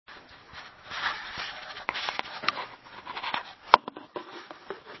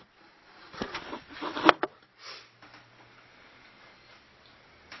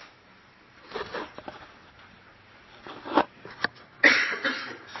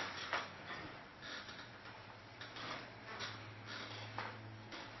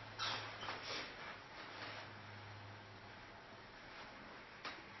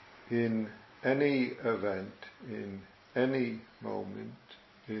in any event, in any moment,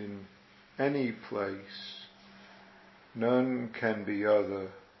 in any place, none can be other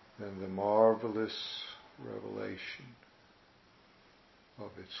than the marvelous revelation of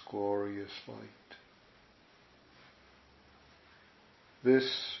its glorious light.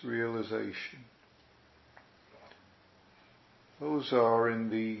 This realization, those are in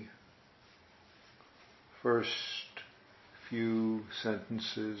the first few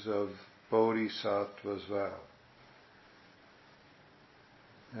sentences of Bodhisattva's vow.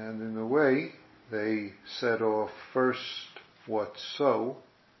 And in a way, they set off first what's so,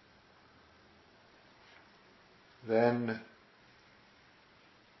 then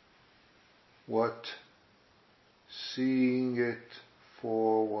what seeing it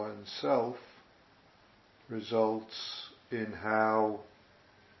for oneself results in how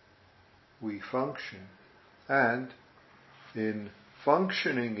we function, and in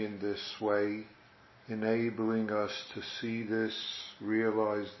functioning in this way, enabling us to see this,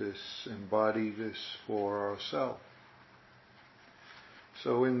 realize this, embody this for ourselves.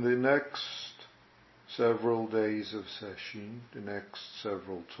 So in the next several days of Sesshin, the next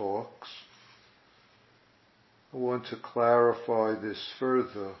several talks, I want to clarify this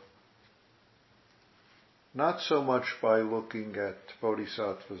further, not so much by looking at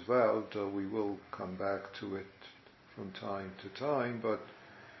Bodhisattva's vow, though we will come back to it from time to time, but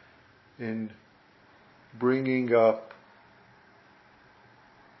in bringing up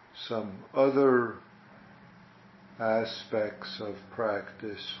some other aspects of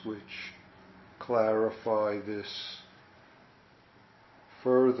practice which clarify this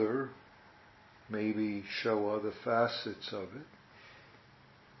further, maybe show other facets of it.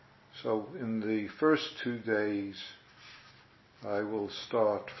 So in the first 2 days, I will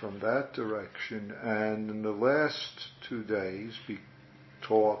start from that direction, and in the last 2 days,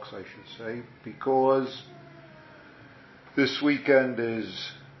 talks I should say, because this weekend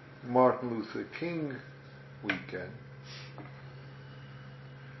is Martin Luther King weekend,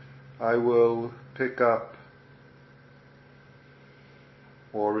 I will pick up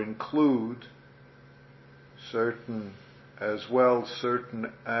or include certain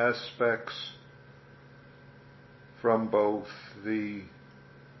aspects from both the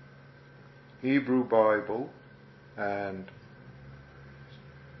Hebrew Bible and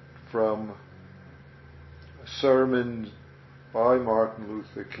from a sermon by Martin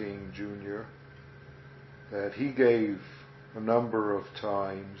Luther King Jr. that he gave a number of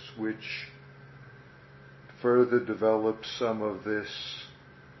times, which further develops some of this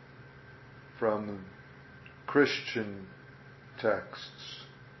from Christian texts.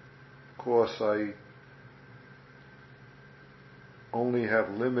 Of course, I only have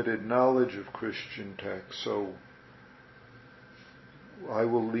limited knowledge of Christian texts, so I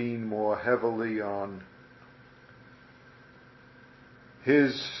will lean more heavily on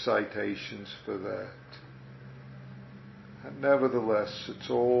his citations for that. And nevertheless, it's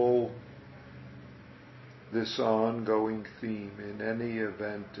all this ongoing theme in any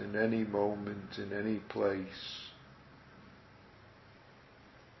event, in any moment, in any place.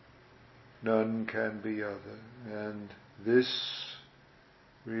 None can be other. And this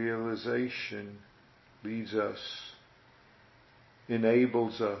realization leads us,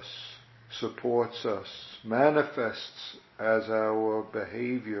 enables us, supports us, manifests as our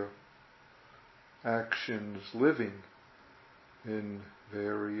behavior, actions, living in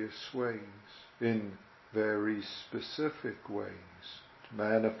various ways, in very specific ways,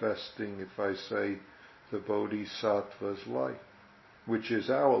 manifesting, if I say, the Bodhisattva's life, which is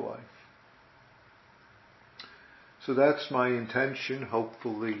our life. So that's my intention.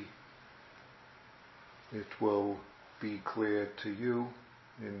 Hopefully it will be clear to you,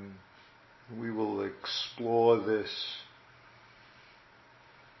 and we will explore this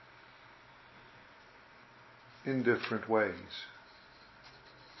in different ways.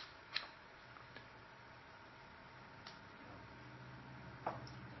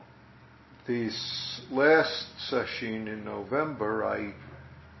 This last session in November, I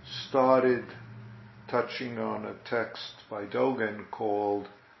started touching on a text by Dogen called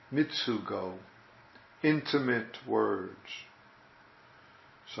Mitsugo, intimate words,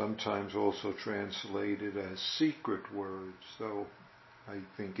 sometimes also translated as secret words, though I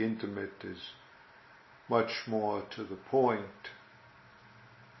think intimate is much more to the point,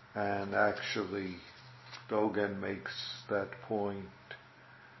 and actually Dogen makes that point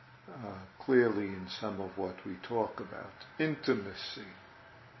clearly in some of what we talk about. Intimacy.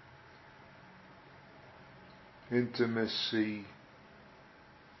 Intimacy,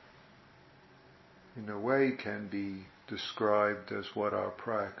 in a way, can be described as what our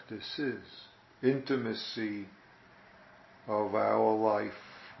practice is. Intimacy of our life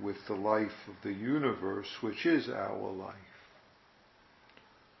with the life of the universe, which is our life.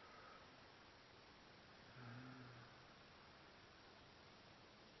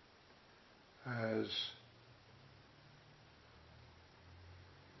 As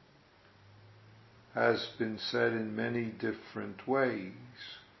has been said in many different ways,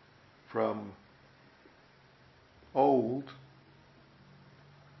 from old,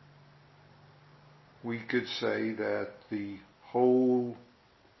 we could say that the whole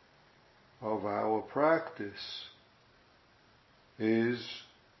of our practice is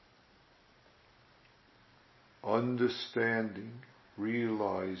understanding,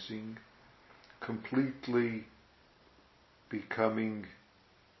 realizing, completely becoming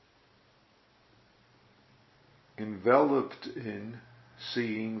enveloped in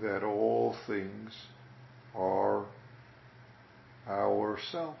seeing that all things are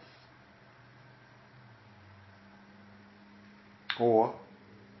ourself. Or,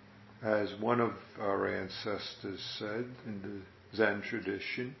 as one of our ancestors said in the Zen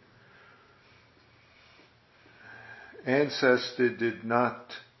tradition, ancestor did not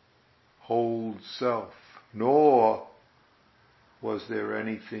hold self, nor was there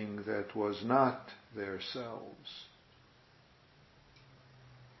anything that was not themselves.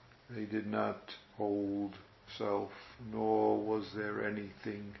 They did not hold self, nor was there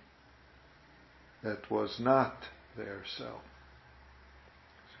anything that was not their self.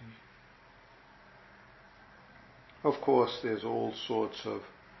 Of course, there's all sorts of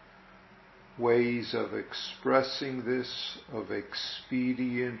ways of expressing this, of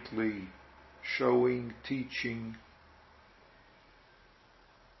expediently showing, teaching,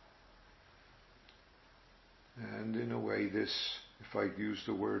 and in a way this, if I use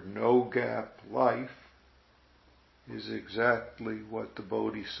the word no-gap life, is exactly what the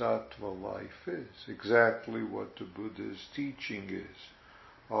Bodhisattva life is, exactly what the Buddha's teaching is.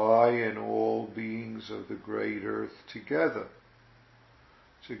 I and all beings of the great earth together.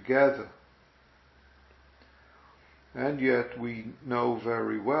 And yet we know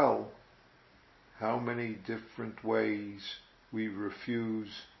very well how many different ways we refuse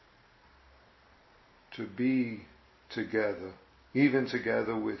to be together, even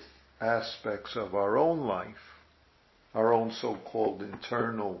together with aspects of our own life, our own so-called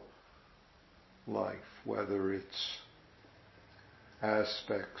internal life, whether it's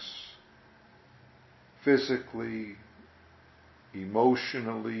aspects physically,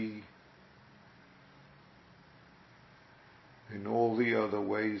 emotionally, in all the other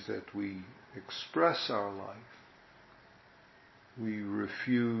ways that we express our life. We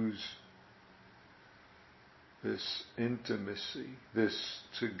refuse this intimacy, this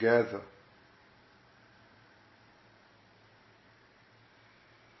together.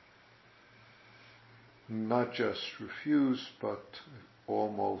 Not just refuse, but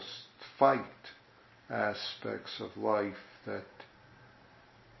almost fight aspects of life that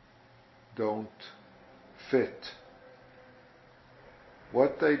don't fit.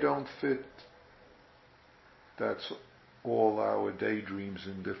 What they don't fit, that's all our daydreams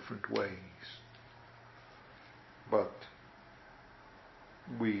in different ways. But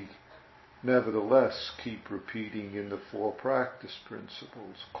we nevertheless keep repeating in the four practice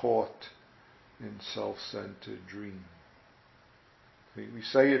principles, caught in self-centered dream. We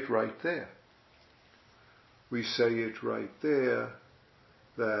say it right there. We say it right there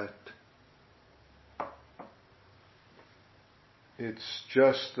that it's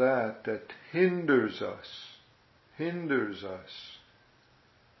just that hinders us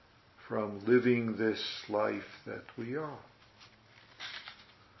from living this life that we are.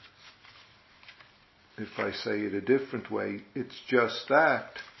 If I say it a different way, it's just that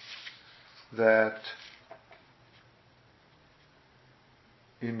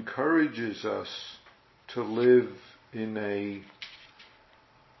encourages us to live in a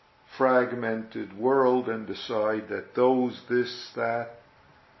fragmented world and decide that those, this, that,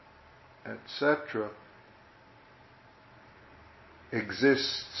 etc.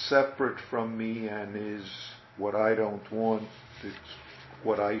 exists separate from me and is what I don't want, it's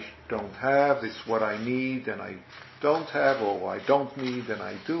what I don't have, it's what I need and I don't have, or I don't need and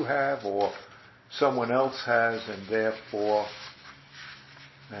I do have, or someone else has and therefore,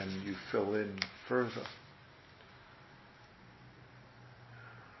 and you fill in further.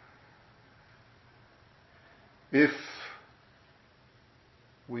 If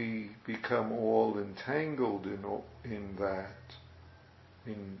we become all entangled in that,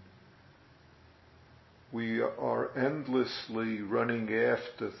 we are endlessly running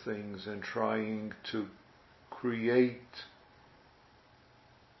after things and trying to create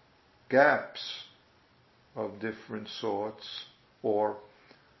gaps of different sorts, or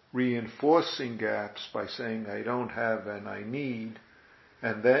reinforcing gaps by saying I don't have and I need,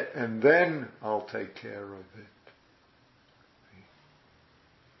 and then I'll take care of it.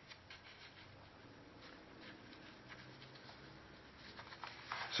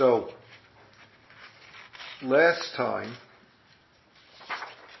 So, last time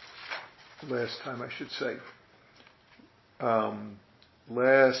I should say,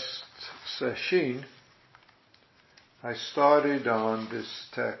 last Sesshin, I started on this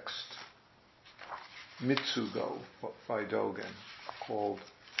text, Mitsugo by Dogen, called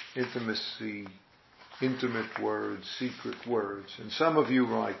Intimacy, Intimate Words, Secret Words. And some of you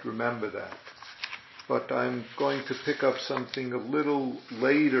might remember that. But I'm going to pick up something a little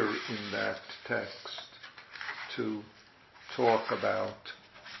later in that text to talk about.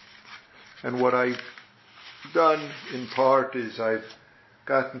 And what I've done in part is I've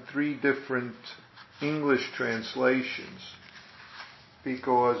gotten 3 different English translations,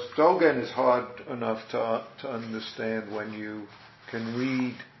 because Dogen is hard enough to understand when you can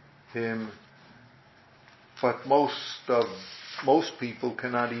read him, but most people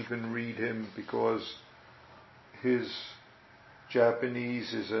cannot even read him because his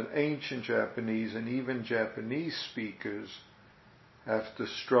Japanese is an ancient Japanese, and even Japanese speakers have to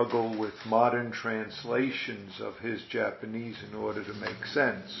struggle with modern translations of his Japanese in order to make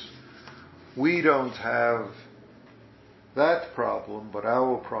sense. We don't have that problem, but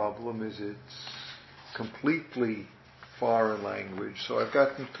our problem is it's completely foreign language. So I've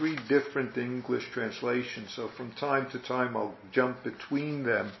gotten 3 different English translations, so from time to time I'll jump between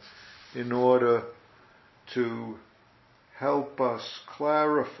them in order to help us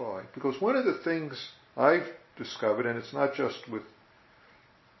clarify. Because one of the things I've discovered, and it's not just with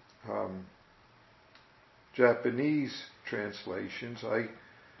Japanese translations,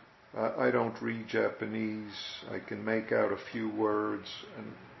 I don't read Japanese. I can make out a few words,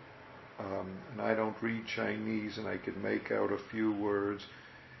 and I don't read Chinese, and I can make out a few words.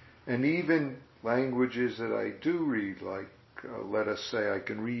 And even languages that I do read, like let us say I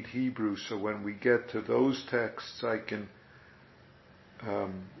can read Hebrew, so when we get to those texts I can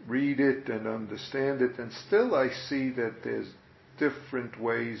read it and understand it, and still I see that there's different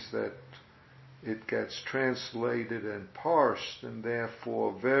ways that it gets translated and parsed, and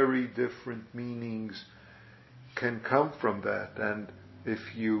therefore very different meanings can come from that. And if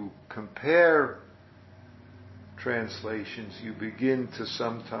you compare translations, you begin to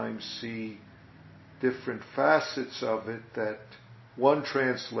sometimes see different facets of it that one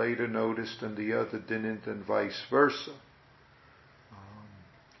translator noticed and the other didn't, and vice versa.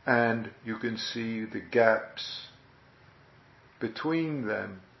 And you can see the gaps between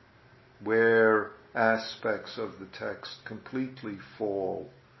them, where aspects of the text completely fall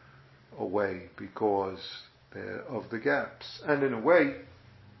away because of the gaps. And in a way,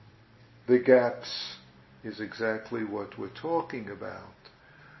 the gaps is exactly what we're talking about,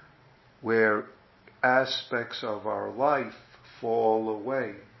 where aspects of our life fall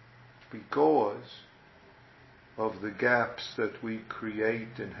away because of the gaps that we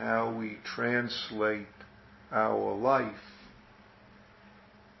create in how we translate our life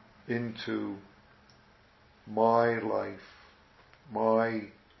into my life, my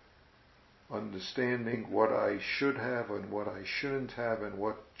understanding what I should have and what I shouldn't have, and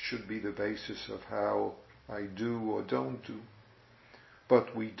what should be the basis of how I do or don't do.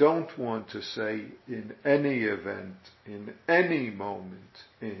 But we don't want to say in any event, in any moment,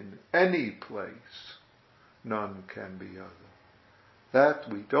 in any place, none can be other. That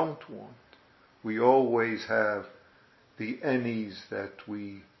we don't want. We always have the any's that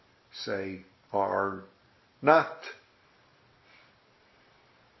we say are not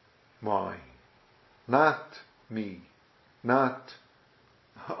mine, not me, not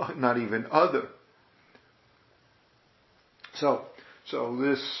even other. So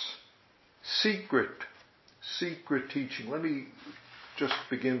this secret teaching, let me just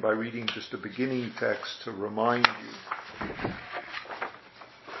begin by reading just a beginning text to remind you.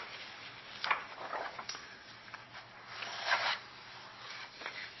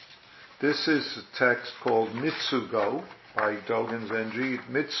 This is a text called Mitsugo by Dogen Zenji.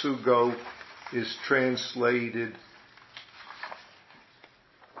 Mitsugo is translated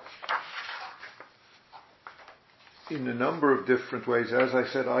in a number of different ways. As I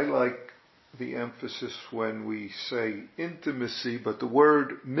said, I like the emphasis when we say intimacy, but the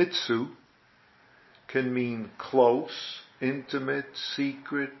word mitsu can mean close, intimate,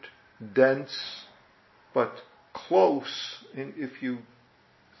 secret, dense, but close, if you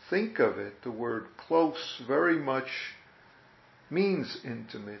think of it, the word close very much means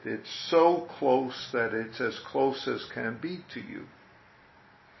intimate. It's so close that it's as close as can be to you.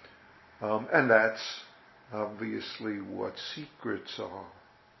 And that's obviously what secrets are.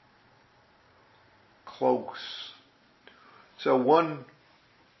 Close. So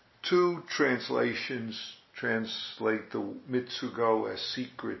two translations translate the Mitsugo as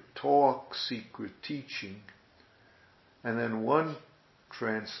secret talk, secret teaching. And then one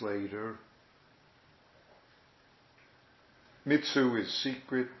translator, Mitsu is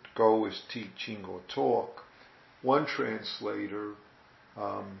secret, go is teaching or talk. One translator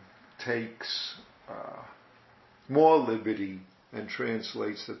takes more liberty and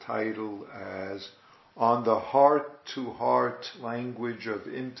translates the title as On the Heart-to-Heart Language of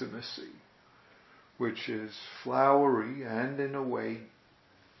Intimacy, which is flowery and in a way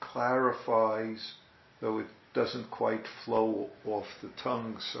clarifies, though it doesn't quite flow off the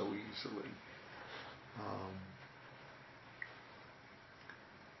tongue so easily.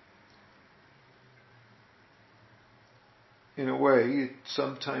 In a way, it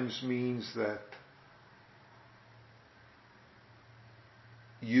sometimes means that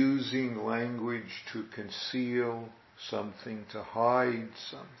using language to conceal something, to hide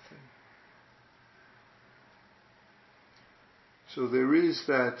something. So there is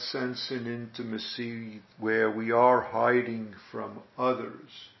that sense in intimacy where we are hiding from others.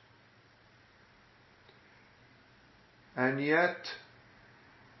 And yet,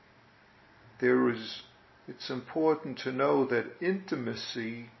 it's important to know that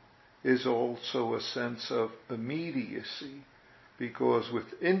intimacy is also a sense of immediacy, because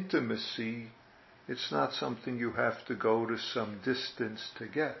with intimacy, it's not something you have to go to some distance to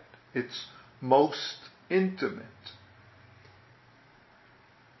get. It's most intimate.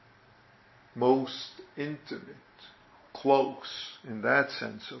 Most intimate. Close, in that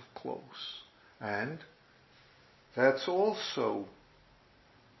sense of close. And that's also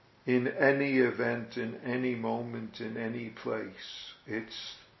in any event, in any moment, in any place.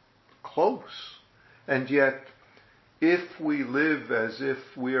 It's close. And yet, if we live as if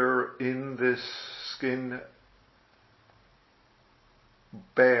we're in this skin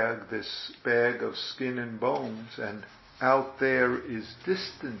bag, this bag of skin and bones, and out there is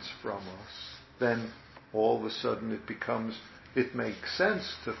distance from us, then all of a sudden it makes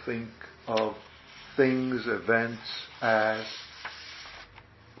sense to think of things, events as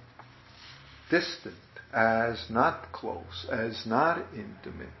distant, as not close, as not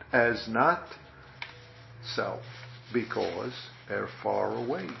intimate, as not self, because they're far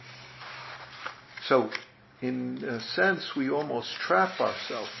away. So, in a sense, we almost trap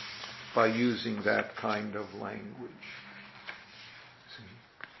ourselves by using that kind of language.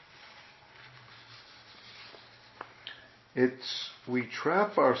 We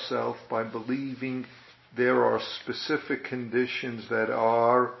trap ourselves by believing there are specific conditions that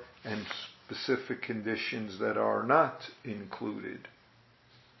are and specific conditions that are not included.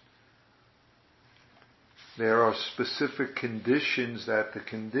 There are specific conditions that the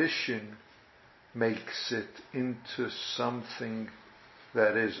condition makes it into something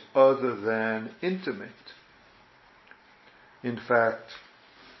that is other than intimate. In fact,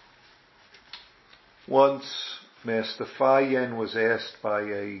 once Master Fayen was asked by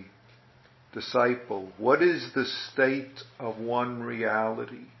a disciple, what is the state of one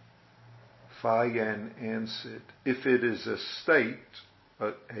reality? Fayen answered, if it is a state,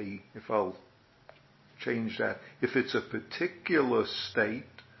 if I'll change that, if it's a particular state,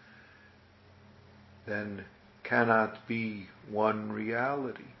 then cannot be one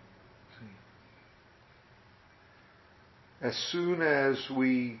reality. See? As soon as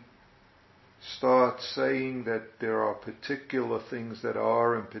we start saying that there are particular things that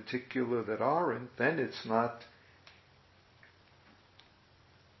are and particular that aren't, then it's not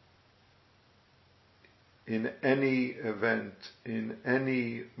in any event, in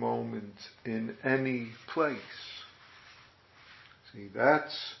any moment, in any place. See,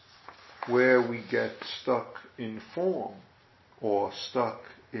 that's where we get stuck in form, or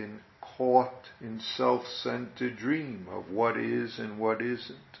caught in self-centered dream of what is and what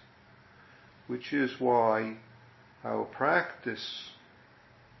isn't. Which is why our practice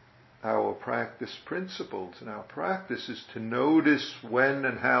principles and our practice is to notice when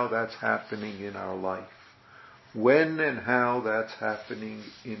and how that's happening in our life. When and how that's happening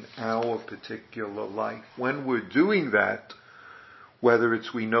in our particular life. When we're doing that, whether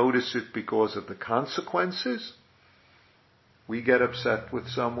it's we notice it because of the consequences, we get upset with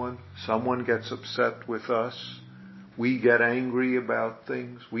someone gets upset with us, we get angry about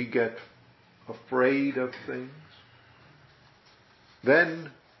things, we get afraid of things,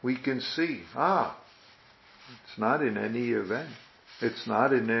 then we can see, it's not in any event. It's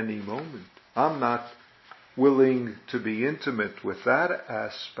not in any moment. I'm not willing to be intimate with that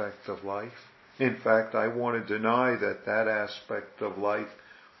aspect of life. In fact, I want to deny that that aspect of life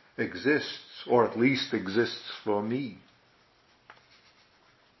exists, or at least exists for me.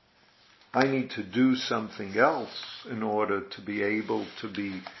 I need to do something else in order to be able to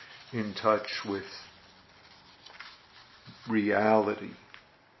be in touch with reality.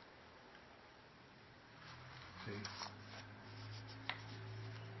 See?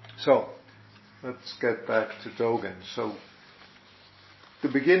 So, let's get back to Dogen. So, the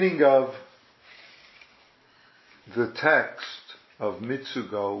beginning of the text of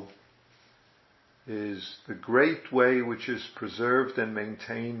Mitsugo is the great way which is preserved and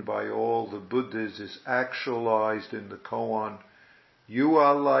maintained by all the Buddhas is actualized in the koan. You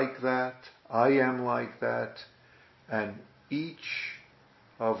are like that, I am like that, and each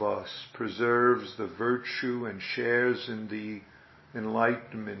of us preserves the virtue and shares in the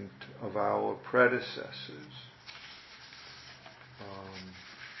enlightenment of our predecessors.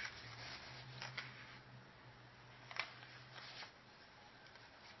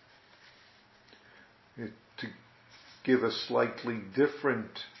 To give a slightly different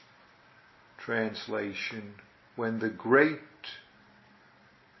translation, when the great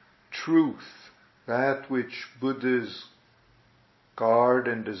truth, that which Buddhas guard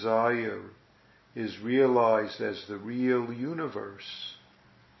and desire, is realized as the real universe,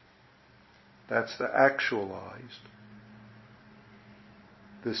 that's the actualized.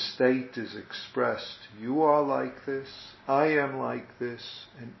 The state is expressed. You are like this, I am like this,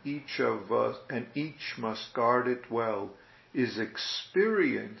 and each of us, and each must guard it well, is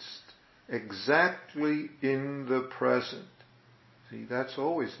experienced exactly in the present. See, that's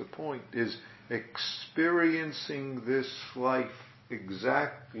always the point, is experiencing this life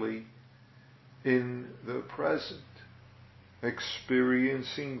exactly in the present.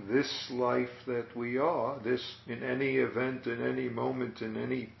 Experiencing this life that we are, this in any event, in any moment, in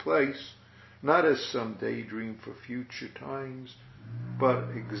any place, not as some daydream for future times, but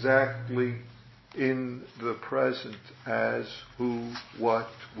exactly in the present as who, what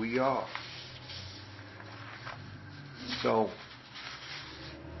we are. So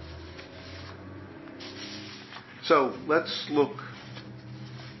let's look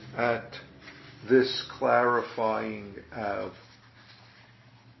at this clarifying of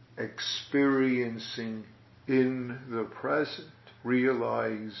experiencing in the present,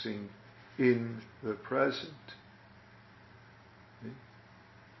 realizing in the present.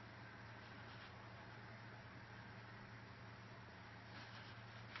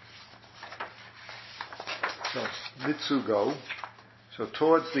 So, Mitsugo. So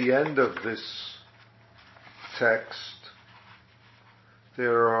towards the end of this text,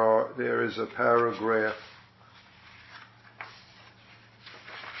 there is a paragraph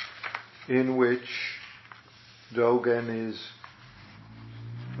in which Dogen is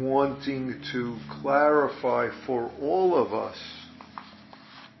wanting to clarify for all of us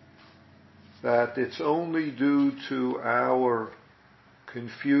that it's only due to our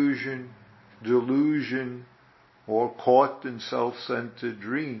confusion, delusion, or caught in self-centered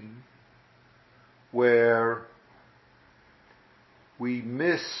dream where we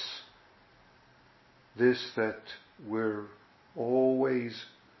miss this, that we're always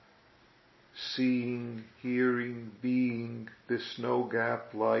seeing, hearing, being this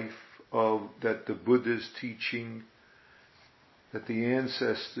no-gap life of that the Buddha's teaching, that the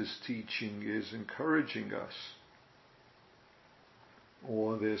ancestors' teaching is encouraging us.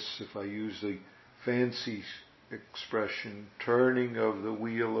 Or this, if I use the fancy expression, turning of the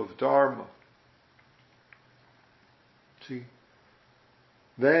wheel of Dharma. See?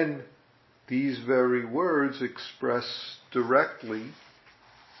 Then these very words express directly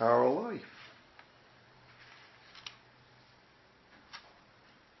our life.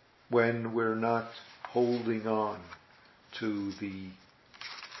 When we're not holding on to the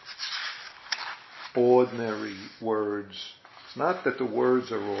ordinary words. It's not that the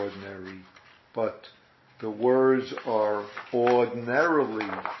words are ordinary, but the words are ordinarily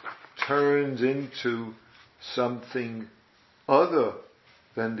turned into something other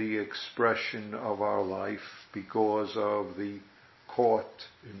than the expression of our life because of the caught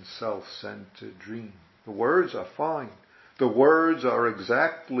in self-centered dream. The words are fine. The words are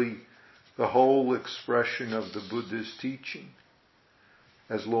exactly the whole expression of the Buddha's teaching,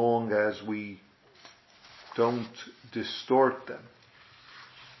 as long as we don't distort them.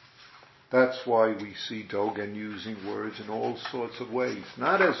 That's why we see Dogen using words in all sorts of ways,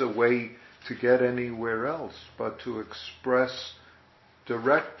 not as a way to get anywhere else, but to express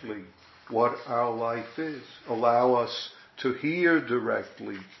directly what our life is. Allow us to hear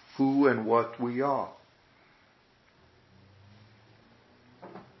directly who and what we are.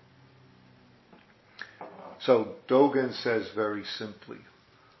 So Dogen says very simply,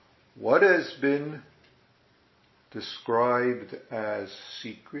 what has been described as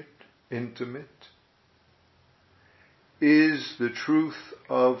secret, intimate, is the truth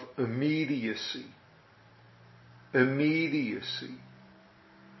of immediacy. Immediacy.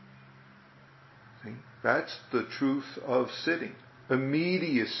 See? That's the truth of sitting.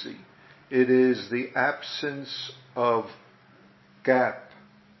 Immediacy. It is the absence of gap.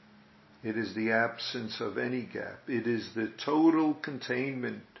 It is the absence of any gap. It is the total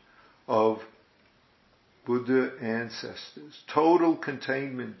containment of Buddha ancestors. Total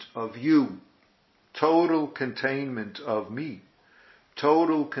containment of you. Total containment of me.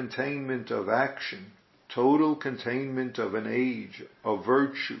 Total containment of action. Total containment of an age, of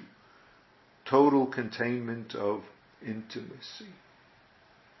virtue. Total containment of intimacy.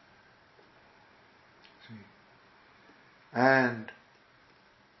 See? And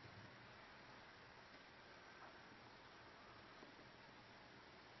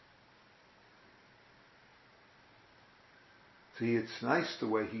see, it's nice the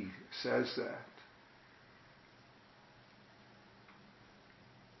way he says that.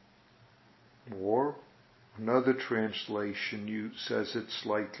 Or another translation says it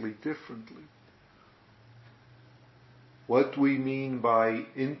slightly differently. What we mean by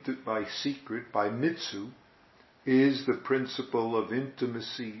secret, by mitsu, is the principle of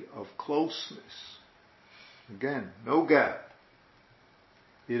intimacy, of closeness. Again, no gap.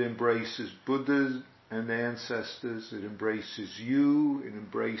 It embraces Buddha and ancestors, it embraces you, it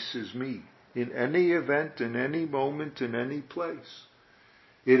embraces me. In any event, in any moment, in any place.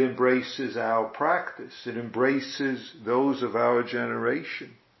 It embraces our practice. It embraces those of our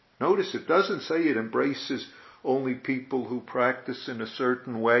generation. Notice it doesn't say it embraces only people who practice in a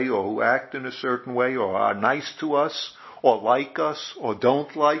certain way or who act in a certain way or are nice to us or like us or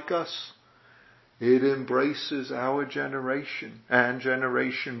don't like us. It embraces our generation and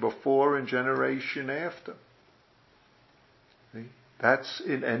generation before and generation after. See? That's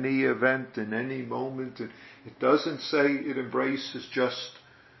in any event, in any moment. It doesn't say it embraces just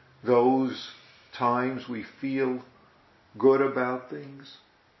those times we feel good about things.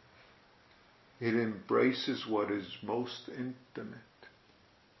 It embraces what is most intimate.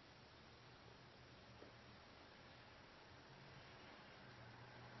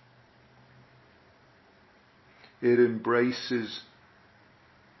 It embraces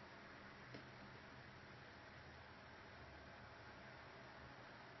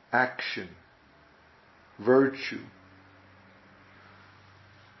action, virtue.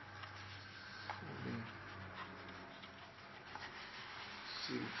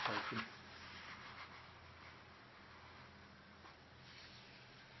 See if I can.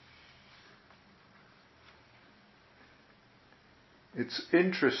 It's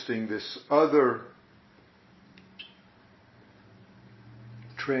interesting, this other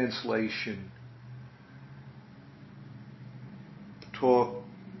translation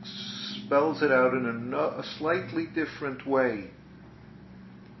spells it out in a slightly different way.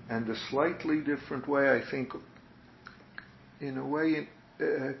 And the slightly different way, I think, in a way,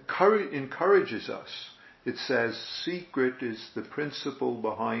 encourages us. It says, secret is the principle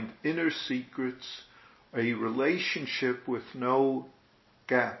behind inner secrets, a relationship with no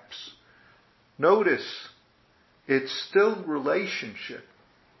gaps. Notice, it's still relationship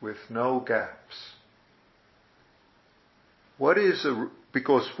with no gaps.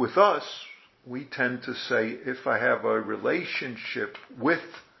 Because with us, we tend to say, if I have a relationship with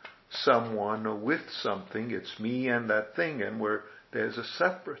someone or with something, it's me and that thing, and there's a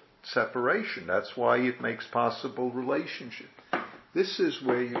separation. That's why it makes possible relationship. This is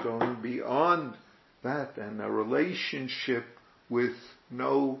where you're going beyond that, and a relationship with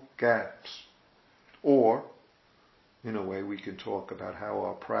no gaps. Or, in a way, we can talk about how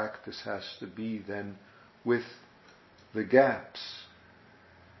our practice has to be then with the gaps.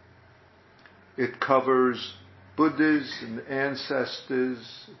 It covers Buddhas and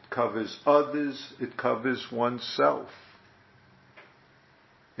ancestors, it covers others, it covers oneself.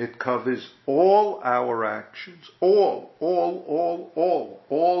 It covers all our actions, all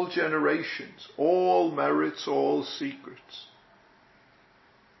generations, all merits, all secrets.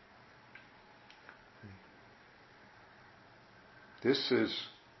 This is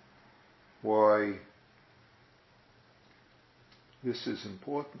why this is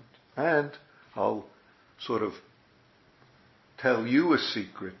important. And I'll sort of tell you a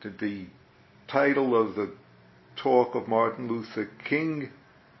secret. The title of the talk of Martin Luther King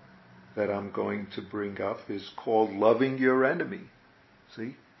that I'm going to bring up is called Loving Your Enemy.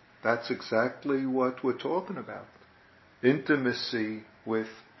 See? That's exactly what we're talking about. Intimacy with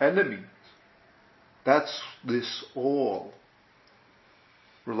enemies. That's this all.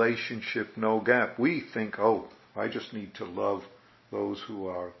 Relationship, no gap. We think, oh, I just need to love those who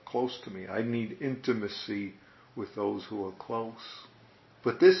are close to me. I need intimacy with those who are close.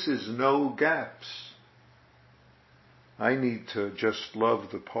 But this is no gaps. I need to just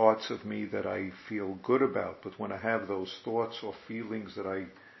love the parts of me that I feel good about. But when I have those thoughts or feelings that I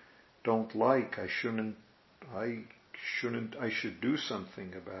don't like, I should do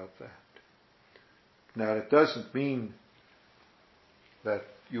something about that. Now, it doesn't mean that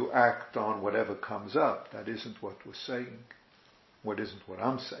you act on whatever comes up. That isn't what we're saying. What isn't what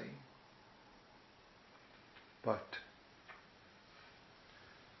I'm saying. But,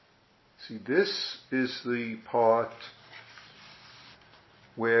 see, this is the part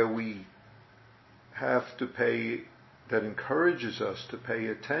where we have to pay, that encourages us to pay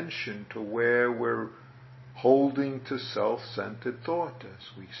attention to where we're holding to self-centered thought,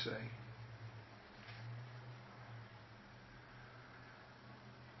 as we say.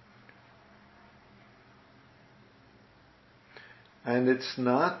 And it's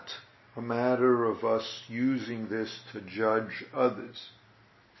not a matter of us using this to judge others,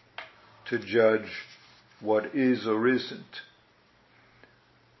 to judge what is or isn't.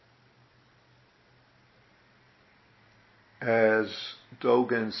 As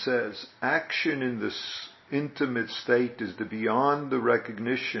Dogen says, action in this intimate state is beyond the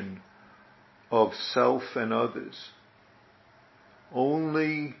recognition of self and others.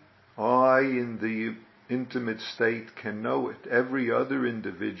 Only I in the intimate state can know it. Every other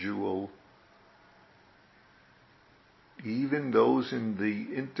individual, even those in the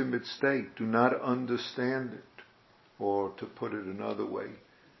intimate state, do not understand it. Or to put it another way,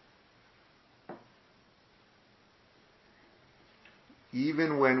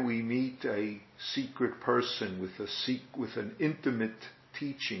 even when we meet a secret person with an intimate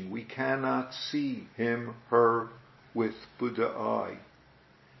teaching, we cannot see him, her with Buddha eye.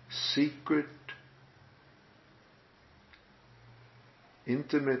 Secret,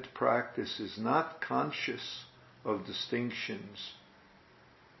 intimate practice is not conscious of distinctions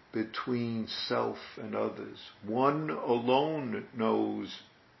between self and others. One alone knows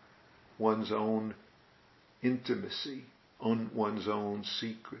one's own intimacy, on one's own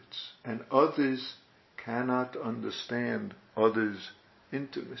secrets, and others cannot understand others'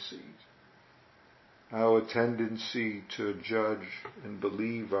 intimacies. Our tendency to judge and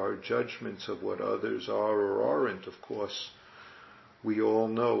believe our judgments of what others are or aren't, of course, we all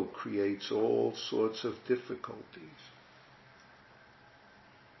know creates all sorts of difficulties.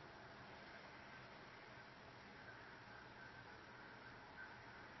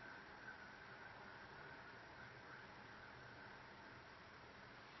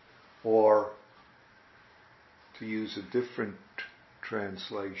 Or, to use a different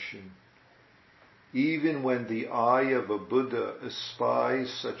translation, even when the eye of a Buddha espies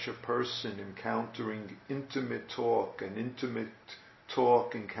such a person encountering intimate talk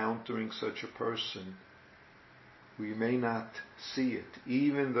encountering such a person, we may not see it,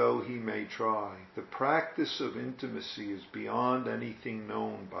 even though he may try. The practice of intimacy is beyond anything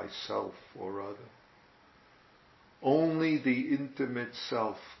known by self or other. Only the intimate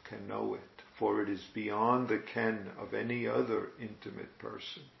self can know it, for it is beyond the ken of any other intimate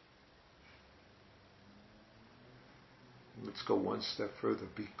person. Let's go one step further.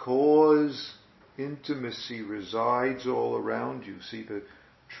 Because intimacy resides all around you. See, the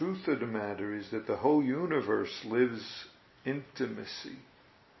truth of the matter is that the whole universe lives intimacy.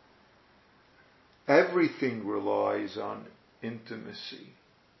 Everything relies on intimacy.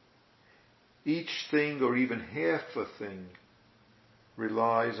 Each thing, or even half a thing,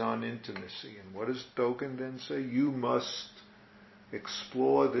 relies on intimacy. And what does Dogen then say? You must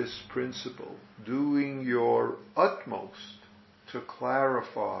explore this principle, doing your utmost to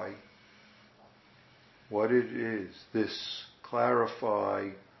clarify what it is. Clarify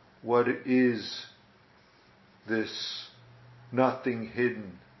what it is, this nothing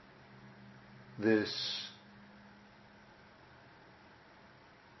hidden, this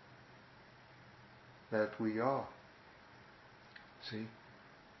that we are. See?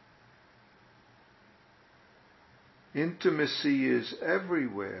 Intimacy is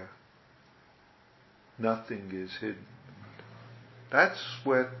everywhere. Nothing is hidden. That's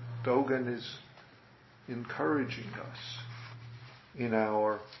what Dogen is encouraging us in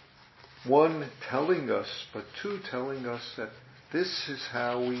our, one, telling us, but two, telling us that This is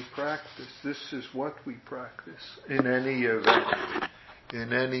how we practice. This is what we practice in any event,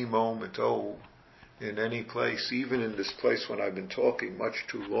 in any moment, in any place, even in this place when I've been talking much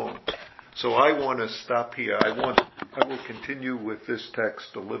too long. So I want to stop here. I will continue with this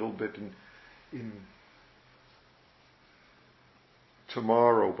text a little bit in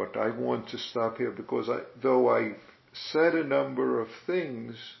tomorrow, but I want to stop here because though I've said a number of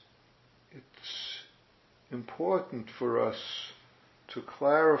things, it's important for us to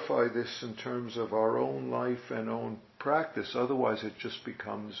clarify this in terms of our own life and own practice. Otherwise it just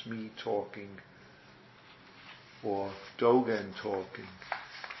becomes me talking or Dogen talking.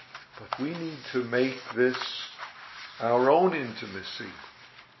 But we need to make this our own intimacy.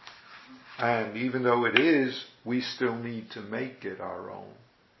 And even though it is, we still need to make it our own.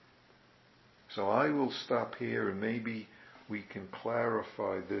 So I will stop here and maybe we can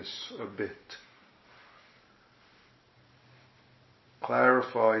clarify this a bit.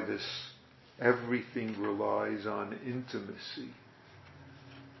 Clarify this, everything relies on intimacy.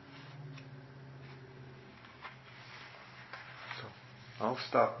 So I'll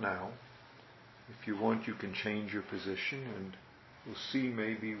stop now. If you want, you can change your position and we'll see,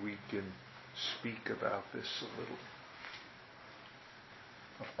 maybe we can speak about this a little.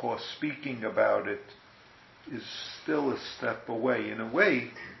 Of course, speaking about it is still a step away. In a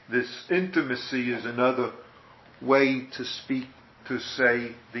way, this intimacy is another way to speak, to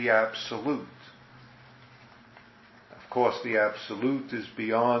say the absolute. Of course, the absolute is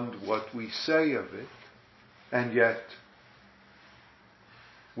beyond what we say of it, and yet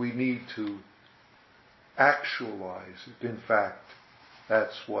we need to actualize it. In fact,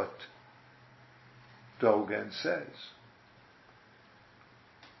 that's what Dogen says.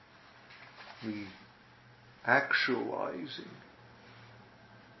 We actualizing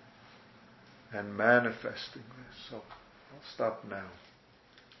and manifesting this. So I'll stop now.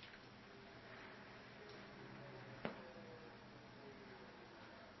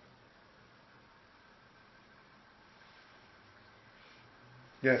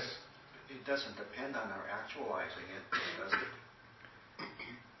 Yes? It doesn't depend on our actualizing it, does it?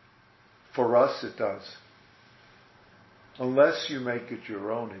 For us it does. Unless you make it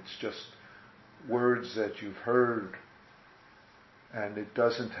your own, it's just words that you've heard, and it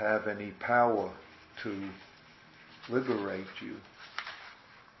doesn't have any power to liberate you.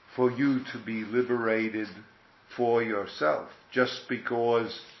 For you to be liberated for yourself, just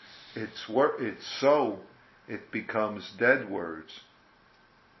because it's so, it becomes dead words.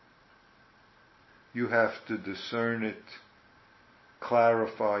 You have to discern it,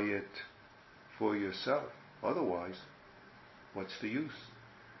 clarify it for yourself. Otherwise, what's the use?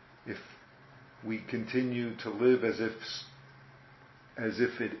 If we continue to live as if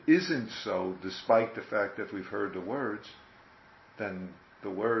it isn't so, despite the fact that we've heard the words, then the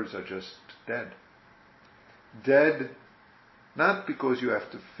words are just dead. Dead, not because you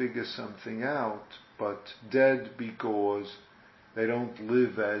have to figure something out, but dead because they don't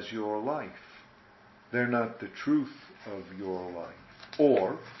live as your life. They're not the truth of your life.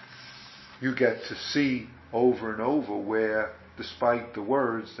 Or you get to see over and over where, despite the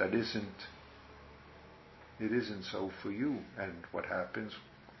words, it isn't so for you. And what happens,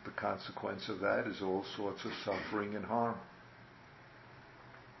 the consequence of that is all sorts of suffering and harm.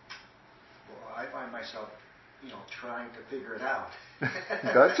 Well, I find myself, trying to figure it out.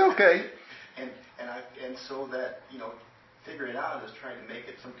 That's okay. And so that, figure it out is trying to make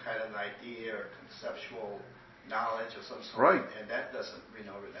it some kind of an idea or conceptual knowledge of some sort. Right. And that doesn't,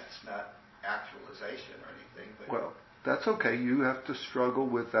 that's not actualization or anything. But well, that's okay. You have to struggle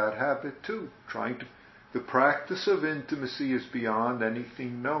with that habit too. The practice of intimacy is beyond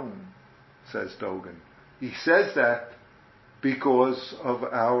anything known, says Dogen. He says that because of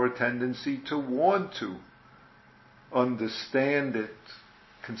our tendency to want to understand it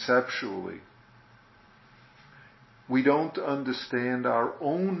conceptually. We don't understand our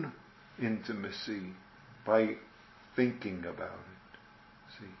own intimacy by thinking about it.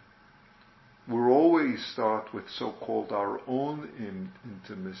 See, we'll always start with so-called our own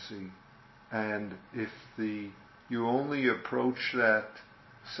intimacy, and if you only approach that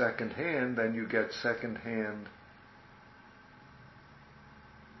second-hand, then you get second-hand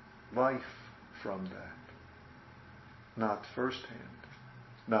life from that, not first-hand.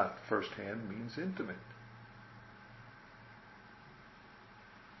 Not first-hand means intimate.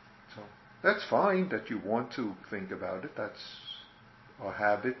 So that's fine that you want to think about it. That's a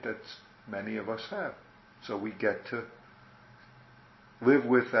habit that many of us have. So we get to live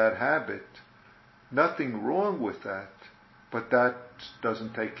with that habit. Nothing wrong with that, but that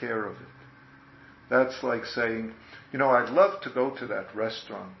doesn't take care of it. That's like saying, I'd love to go to that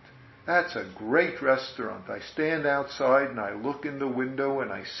restaurant. That's a great restaurant. I stand outside and I look in the window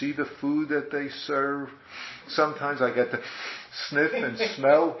and I see the food that they serve. Sometimes I get to sniff and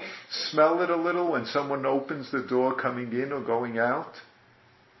smell it a little when someone opens the door coming in or going out.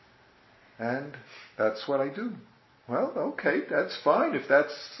 And that's what I do. Well, okay, that's fine.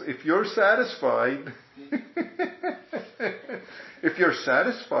 If you're satisfied, if you're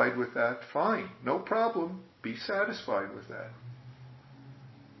satisfied with that, fine, no problem. Be satisfied with that.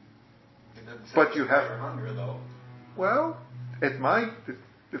 But you have your hunger, though. Well, it might,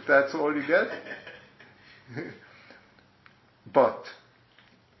 if that's all you get. But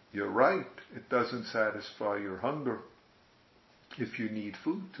you're right. It doesn't satisfy your hunger if you need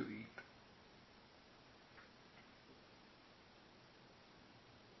food to eat.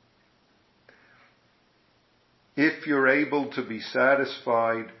 If you're able to be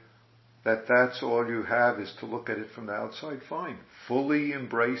satisfied that that's all you have is to look at it from the outside, fine. Fully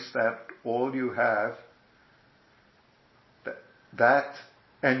embrace that all you have, that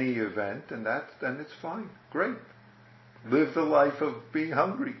any event, and then it's fine. Great. Live the life of being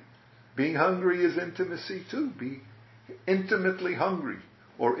hungry. Being hungry is intimacy too. Be intimately hungry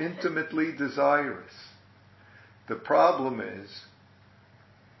or intimately desirous. The problem is,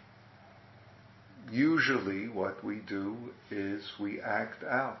 usually what we do is we act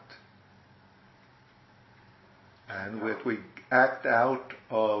out. And we act out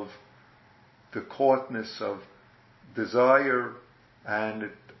of the caughtness of desire, and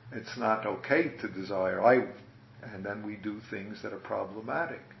it's not okay to desire. And then we do things that are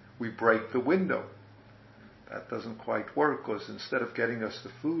problematic. We break the window. That doesn't quite work, because instead of getting us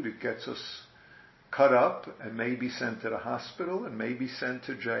the food, it gets us cut up and maybe sent to the hospital and maybe sent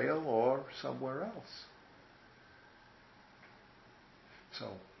to jail or somewhere else. So,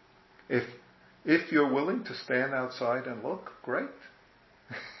 if you're willing to stand outside and look, great.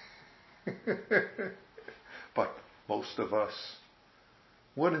 But most of us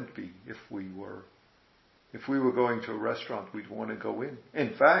wouldn't be. If we were going to a restaurant, we'd want to go in.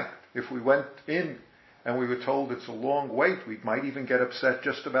 In fact, if we went in and we were told it's a long wait, we might even get upset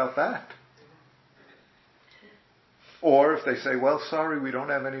just about that. Or if they say, well, sorry, we don't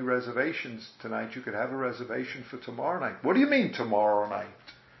have any reservations tonight, you could have a reservation for tomorrow night. What do you mean tomorrow night?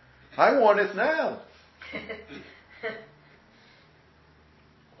 I want it now.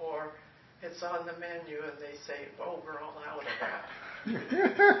 Or it's on the menu and they say, oh, we're all out of that.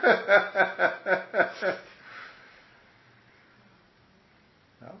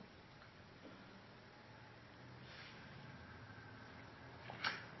 No.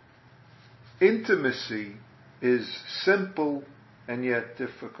 Intimacy is simple and yet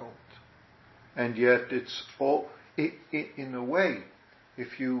difficult. And yet it's all, in a way,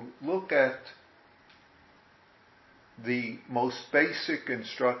 if you look at the most basic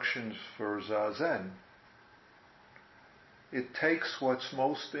instructions for Zazen, it takes what's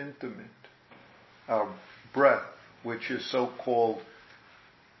most intimate, our breath, which is so-called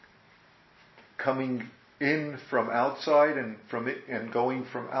coming in from outside and going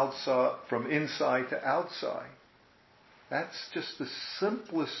from inside to outside. That's just the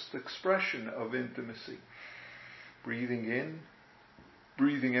simplest expression of intimacy. Breathing in,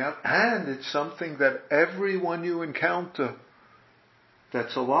 breathing out, and it's something that everyone you encounter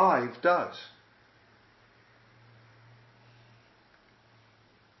that's alive does.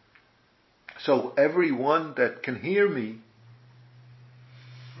 So everyone that can hear me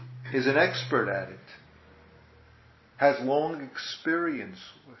is an expert at it, has long experience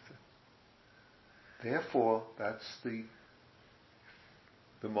with it. Therefore, that's the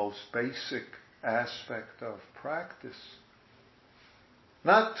most basic aspect of practice.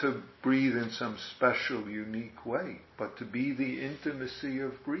 Not to breathe in some special, unique way, but to be the intimacy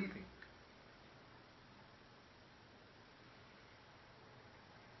of breathing.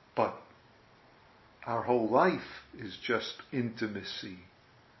 But our whole life is just intimacy.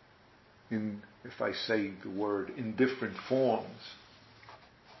 If I say the word, in different forms.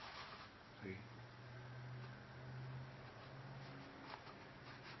 See?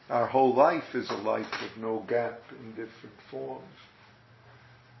 Our whole life is a life of no gap in different forms.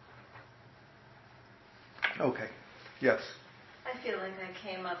 Okay. Yes. I feel like I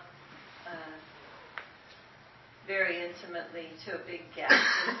came up very intimately to a big gap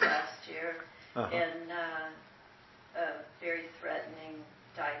this last year in a very threatening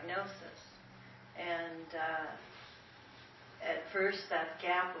diagnosis. And at first that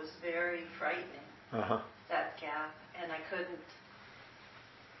gap was very frightening, that gap, and I couldn't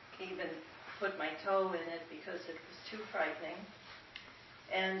even put my toe in it because it was too frightening.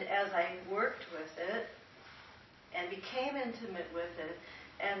 And as I worked with it and became intimate with it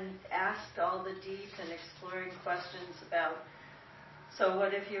and asked all the deep and exploring questions about, so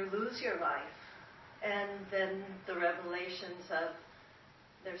what if you lose your life? And then the revelations of,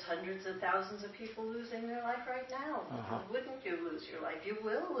 there's hundreds of thousands of people losing their life right now. Wouldn't you lose your life? You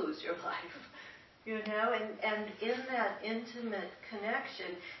will lose your life. And in that intimate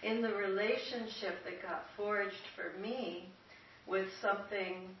connection, in the relationship that got forged for me with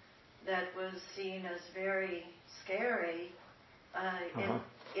something that was seen as very scary,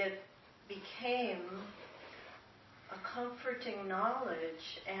 it became a comforting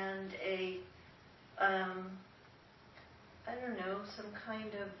knowledge and a, some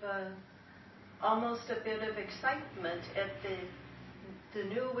kind of almost a bit of excitement at the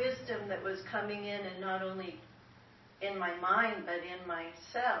new wisdom that was coming in, and not only in my mind but in my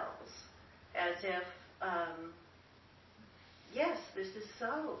cells, as if, yes, this is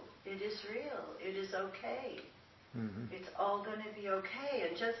so. It is real. It is okay. Mm-hmm. It's all going to be okay.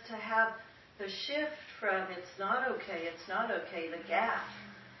 And just to have the shift from it's not okay, the gap,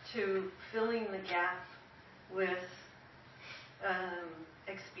 to filling the gap with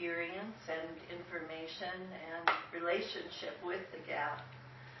experience and information and relationship with the gap,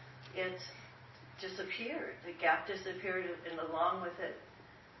 it disappeared. The gap disappeared, and along with it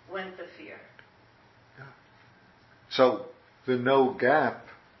went the fear. Yeah. So the no gap,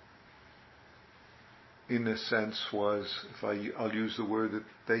 in a sense, was, I'll use the word that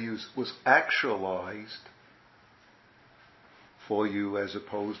they use, was actualized for you, as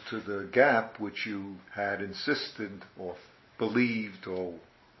opposed to the gap which you had insisted or believed or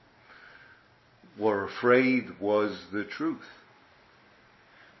were afraid was the truth.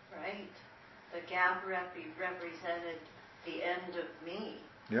 Right. The gap represented the end of me.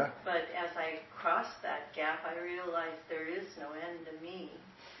 Yeah. But as I crossed that gap, I realized there is no end to me.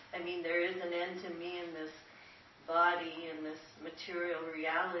 I mean, there is an end to me in this body, in this material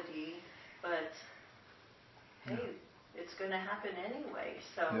reality, but hey, it's going to happen anyway.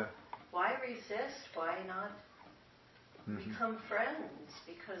 So why resist? Why not become friends?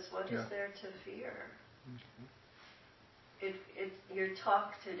 Because what is there to fear? Mm-hmm. Your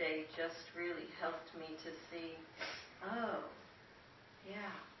talk today just really helped me to see, oh,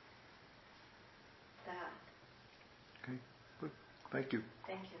 yeah, that. Okay, good. Thank you.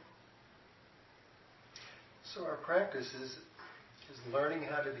 Thank you. So our practice is learning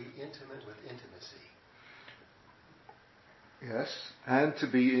how to be intimate with intimacy. Yes, and to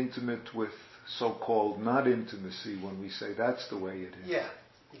be intimate with so-called not intimacy when we say that's the way it is. Yeah,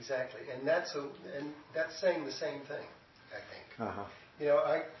 exactly. And that's saying the same thing, I think. Uh-huh.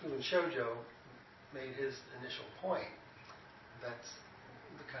 When Shoujo made his initial point, that's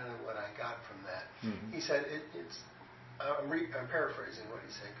the kind of what I got from that. Mm-hmm. He said I'm paraphrasing what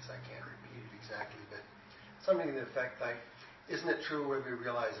he said because I can't repeat it exactly, but something to the effect like, isn't it true whether we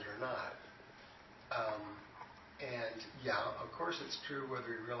realize it or not? And yeah, of course it's true whether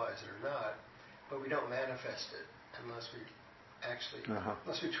we realize it or not, but we don't manifest it unless we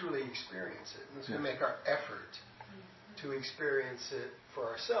truly experience it, unless we make our effort to experience it for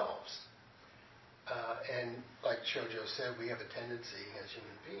ourselves. And like Shoujo said, we have a tendency as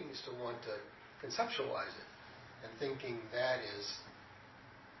human beings to want to conceptualize it, and thinking that is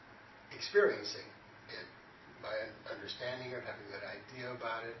experiencing it by understanding it, having a good idea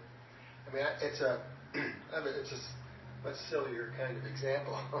about it. I mean, it's a much sillier kind of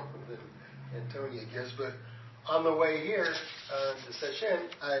example than Antonia gives, but on the way here to Sesshin,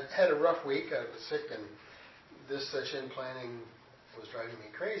 I had a rough week. I was sick, and this Sesshin planning was driving me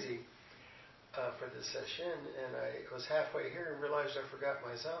crazy for this Sesshin, and I was halfway here and realized I forgot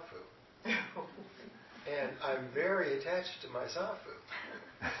my zafu. And I'm very attached to my zafu.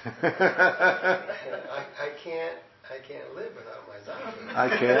 I can't live without my zafu. I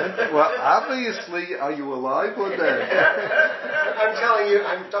can't? Well, obviously, are you alive or dead? I'm telling you,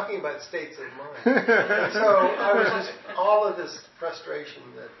 I'm talking about states of mind. So I was just, all of this frustration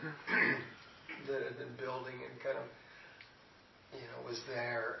that had been building and kind of, was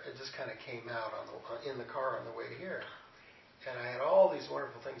there, it just kind of came out in the car on the way here. And I had all these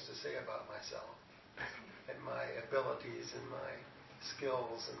wonderful things to say about myself and my abilities and my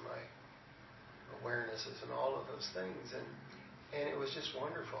skills and my awarenesses and all of those things, and it was just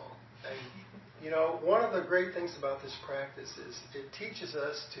wonderful. And one of the great things about this practice is it teaches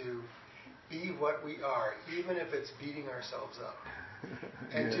us to be what we are, even if it's beating ourselves up,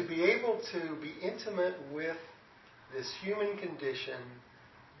 and to be able to be intimate with this human condition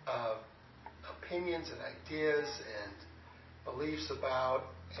of opinions and ideas and beliefs about,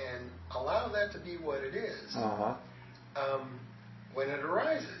 and allow that to be what it is. when it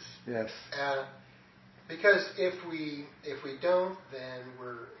arises. Yes. Because if we don't, then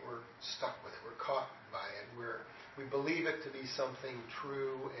we're stuck with it. We're caught by it. We believe it to be something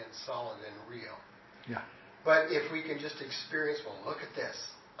true and solid and real. Yeah. But if we can just experience, well, look at this.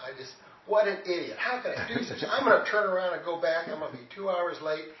 What an idiot. How could I do such? I'm going to turn around and go back. I'm going to be 2 hours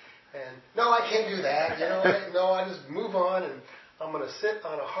late. And no, I can't do that. I just move on, and I'm going to sit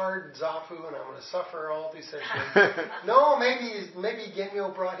on a hard zafu, and I'm going to suffer all these sessions. No, maybe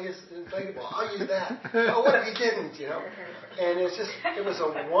Genyo brought his inflatable. I'll use that. Oh, what if he didn't? And it was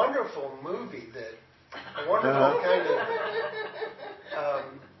a wonderful movie a wonderful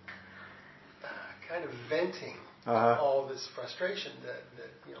kind of venting all this frustration that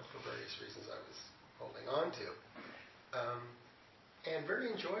for various reasons I was holding on to. And very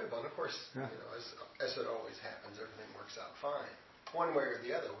enjoyable. And of course, as it always happens, everything works out fine. One way or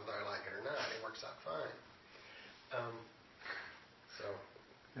the other, whether I like it or not, it works out fine.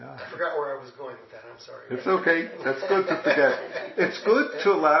 I forgot where I was going with that. I'm sorry. It's okay. That's good to forget. It's good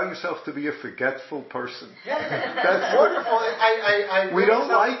to allow yourself to be a forgetful person. That's wonderful. I we don't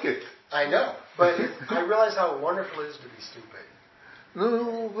like it. I know, but I realize how wonderful it is to be stupid.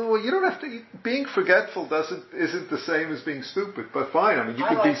 No, well, you don't have to. Being forgetful isn't the same as being stupid. But fine, I mean, you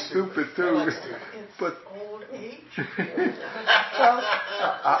can be stupid too. I like stupid. But old age. Well,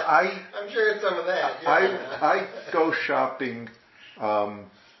 I'm sure it's some of that. Yeah. I go shopping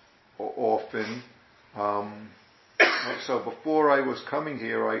often. So before I was coming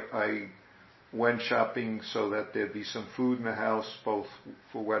here, I went shopping so that there'd be some food in the house, both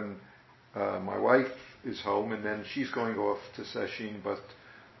for when my wife is home, and then she's going off to Sesshin, but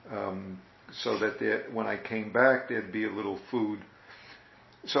so that when I came back, there'd be a little food.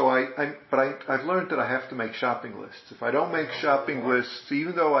 So I've learned that I have to make shopping lists. If I don't make shopping lists,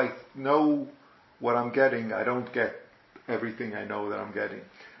 even though I know what I'm getting, I don't get everything I know that I'm getting.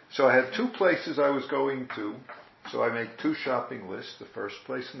 So I had 2 places I was going to, so I make 2 shopping lists, the first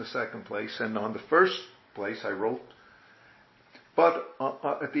place and the second place, and on the first place I wrote. But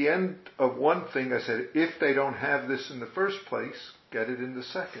at the end of one thing I said, if they don't have this in the first place, get it in the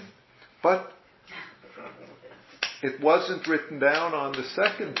second. But it wasn't written down on the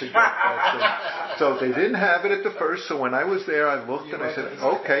second to get that thing. So they didn't have it at the first, so when I was there I looked and I said,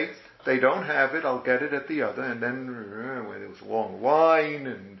 okay, they don't have it, I'll get it at the other. And then there was a long line,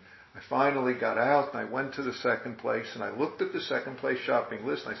 and I finally got out and I went to the second place and I looked at the second place shopping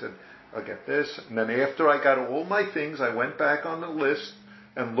list and I said, I'll get this. And then after I got all my things, I went back on the list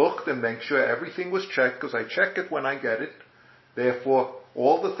and looked and made sure everything was checked, because I check it when I get it. Therefore,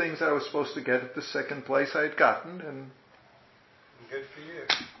 all the things that I was supposed to get at the second place I had gotten, and good for you.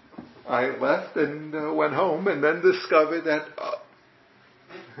 I left and went home and then discovered that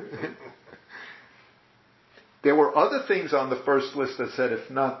there were other things on the first list that said, if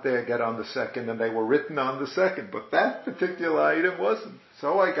not there, get on the second, and they were written on the second, but that particular item wasn't.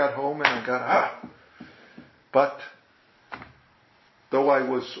 So I got home and I got, But though I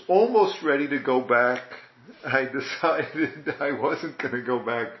was almost ready to go back, I decided I wasn't going to go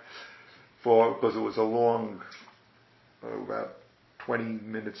back because it was a long, about 20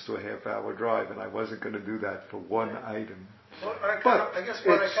 minutes to a half hour drive, and I wasn't going to do that for one item. Well, I guess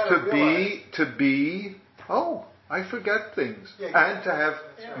I forget things. And to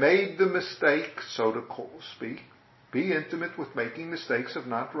have made the mistake, so to speak, be intimate with making mistakes of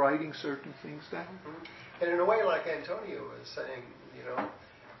not writing certain things down. Mm-hmm. And in a way, like Antonio was saying,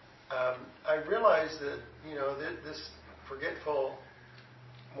 I realized that, this forgetful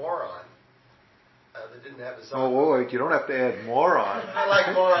moron that didn't have his own. Oh, wait, you don't have to add moron. I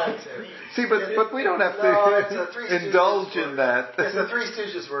like moron too. See, but we don't have to indulge in that. It's a Three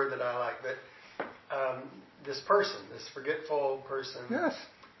Stooges word that I like, but this forgetful person, yes,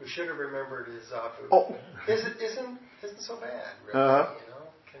 who should have remembered his zafu, isn't so bad, really.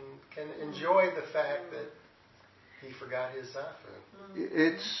 Can enjoy the fact that he forgot his zafu.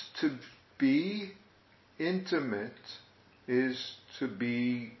 It's to be intimate is to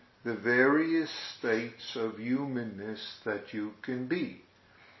be the various states of humanness that you can be.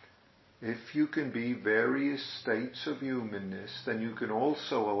 If you can be various states of humanness, then you can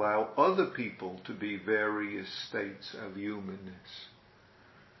also allow other people to be various states of humanness.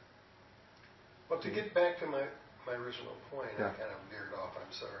 Well, to get back to my original point, I kind of veered off,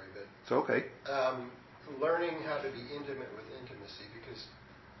 I'm sorry, but it's okay. Learning how to be intimate with intimacy, because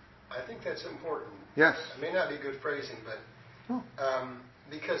I think that's important. Yes. It may not be good phrasing, but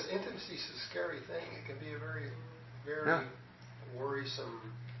because intimacy is a scary thing. It can be a very, very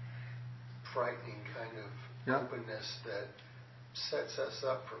worrisome, frightening kind of openness that sets us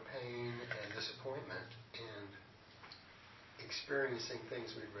up for pain and disappointment. And it experiencing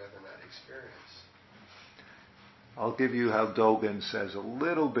things we'd rather not experience. I'll give you how Dogen says, a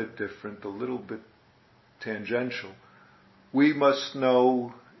little bit different, a little bit tangential. We must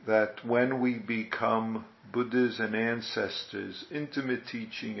know that when we become Buddhas and ancestors, intimate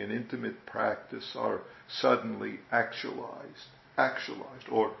teaching and intimate practice are suddenly actualized,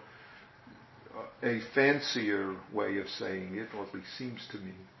 or a fancier way of saying it, or at least seems to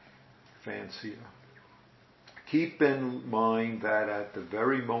me fancier. Keep in mind that at the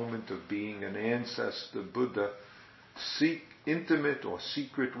very moment of being an ancestor Buddha, seek intimate or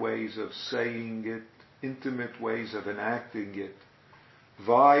secret ways of saying it, intimate ways of enacting it,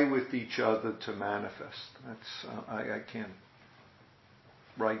 vie with each other to manifest. That's I can't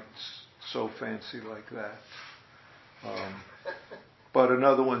write so fancy like that. But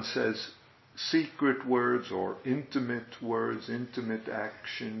another one says, secret words or intimate words, intimate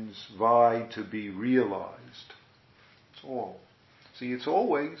actions, vie to be realized. It's all. See, it's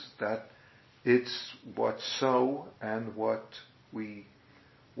always that it's what's so and what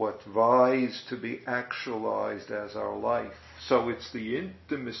vies to be actualized as our life. So it's the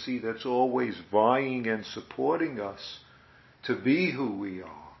intimacy that's always vying and supporting us to be who we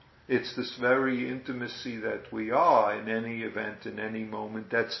are. It's this very intimacy that we are in any event, in any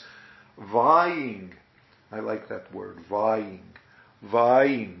moment, that's vying. I like that word, vying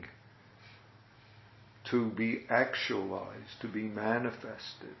to be actualized, to be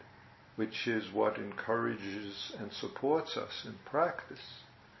manifested, which is what encourages and supports us in practice,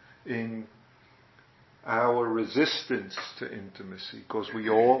 in our resistance to intimacy, because we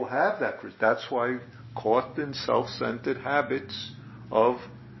all have that. That's why caught in self-centered habits of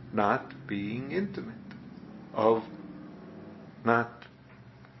not being intimate, of not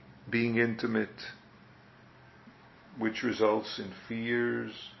being intimate, which results in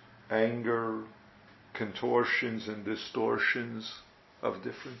fears, anger, contortions and distortions of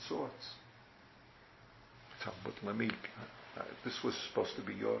different sorts. So, but let me, this was supposed to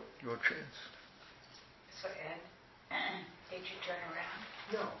be your chance. So Ed, did you turn around?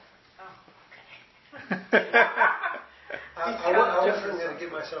 No. Oh, okay. I wasn't going to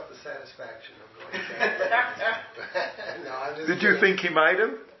give myself the satisfaction of going back. No, I'm just Did you think he might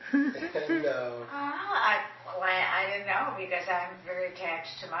have? No. I didn't know, because I'm very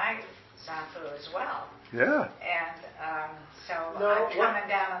attached to my Zafu as well. Yeah. And so No, I'm coming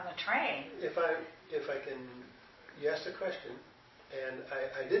down on the train. If I can, you asked a question, and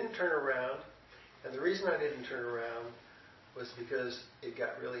I didn't turn around, and the reason I didn't turn around was because it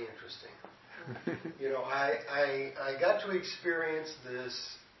got really interesting. I got to experience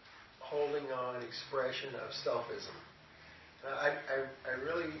this holding on expression of selfism. I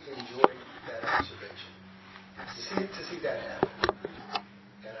really enjoyed that observation. To see that happen,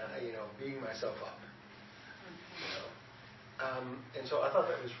 and beating myself up. And so I thought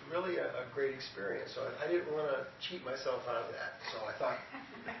that was really a great experience. So I didn't want to cheat myself out of that. So I thought,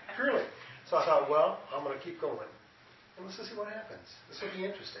 purely. So I thought, well, I'm going to keep going. And let's see what happens. This will be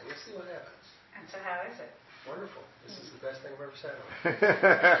interesting. Let's see what happens. And so how is it? Wonderful. This is the best thing I've ever sat on.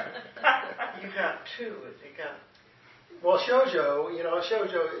 You got two. You got. Well, Shoujo,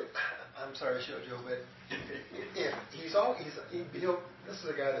 I'm sorry, Shoujo, but if this is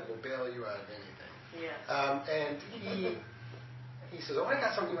a guy that will bail you out of anything. Yes. And he says, I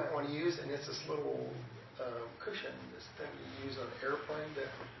got something you might want to use, and it's this little cushion, this thing you use on an airplane.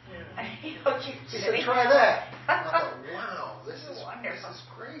 He said, try that. I thought, wow, this is wonderful. This is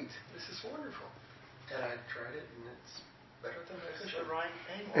great. This is wonderful. And I tried it, and it's better than the cushion. The right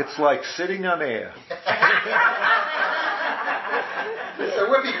thing. It's like sitting on air. It's a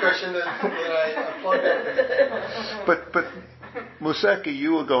whoopee cushion that I plugged in. But Museki,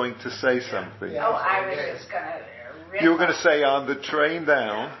 you were going to say something. Yeah, I was just going to rip. You were going to say on the train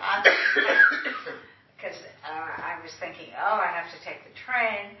down. Because I was thinking, I have to take the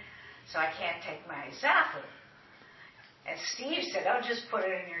train, so I can't take my Zafu. And Steve said, just put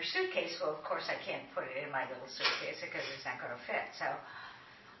it in your suitcase. Well, of course, I can't put it in my little suitcase because it's not going to fit. So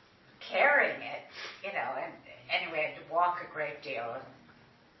carrying it, and anyway, I had to walk a great deal, and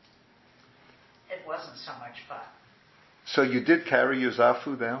it wasn't so much fun. So you did carry your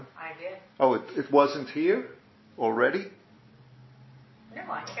Zafu down? I did. Oh, it wasn't here already? No,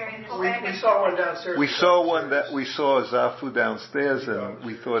 I carried it back. We saw one downstairs. We saw a Zafu downstairs, and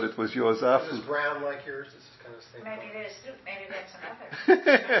we thought it was your Zafu. This is brown like yours. This is kind of thing. Maybe that's another.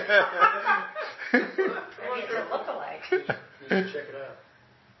 Maybe it's a lookalike. You should check it out.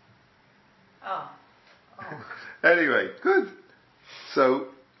 Oh. Anyway, good. So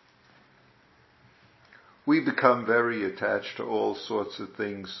we become very attached to all sorts of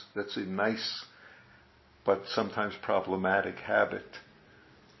things. That's a nice but sometimes problematic habit.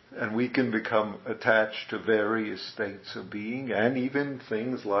 And we can become attached to various states of being, and even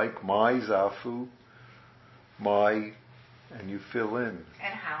things like my zafu, my, and you fill in.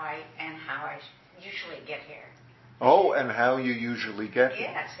 And how I usually get here. Oh, and how you usually get here.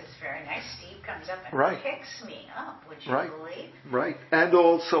 Yes, it's very nice. Steve comes up and Right. picks me up, would you believe? Right. And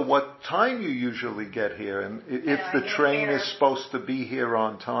also what time you usually get here. And if the train is supposed to be here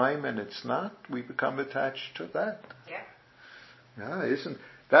on time and it's not, we become attached to that. Yeah.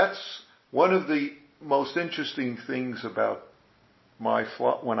 That's one of the most interesting things about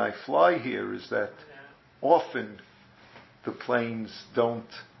when I fly here is that often the planes don't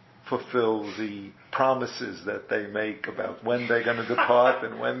fulfill the promises that they make about when they're going to depart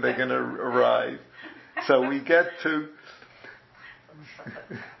and when they're going to arrive. So we get to...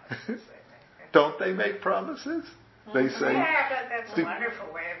 Don't they make promises? They say... Yeah, but that's a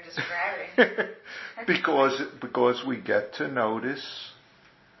wonderful way of describing. because we get to notice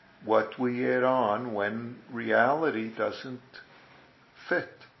what we add on when reality doesn't fit.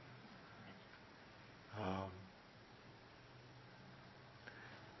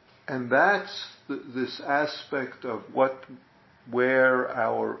 And that's this aspect of where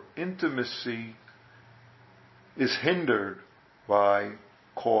our intimacy is hindered by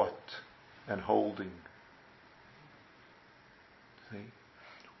caught and holding. See?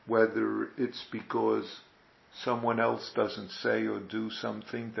 Whether it's because someone else doesn't say or do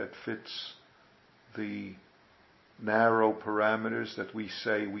something that fits the narrow parameters that we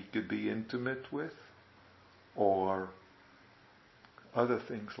say we could be intimate with, or other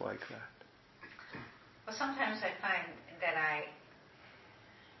things like that. Well, sometimes I find that I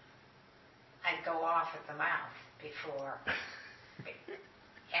go off at the mouth before,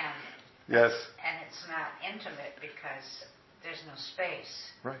 and yes, and it's not intimate because there's no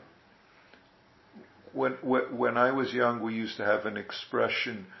space. Right. When I was young, we used to have an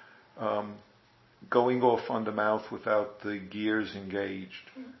expression, going off on the mouth without the gears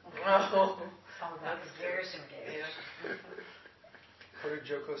engaged. Oh, That's gears engaged. What did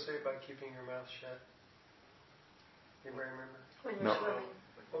Joko say about keeping your mouth shut? Anybody remember? When you're swimming.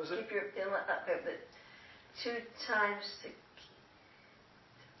 What was it? Keep your inlet up there, but 2 times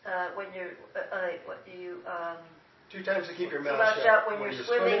when you're 2 times to keep your mouth shut when you're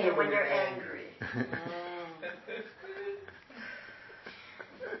swimming and when you're angry.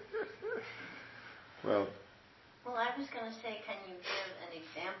 Well, I was going to say, can you give an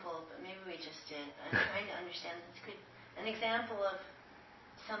example, but maybe we just did. I'm trying to understand this. An example of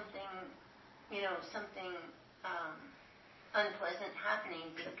something, something unpleasant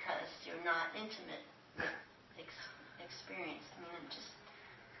happening because you're not intimate with experience. I'm just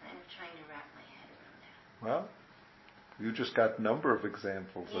kind of trying to wrap my head around that. Well, you just got a number of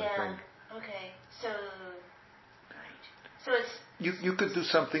examples, I think. Okay. So, right. So it's... You could do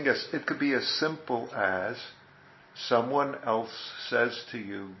something it could be as simple as someone else says to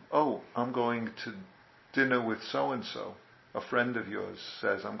you, "Oh, I'm going to dinner with so-and-so." A friend of yours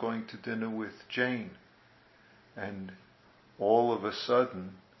says, "I'm going to dinner with Jane." And all of a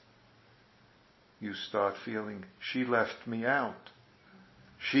sudden, you start feeling, she left me out.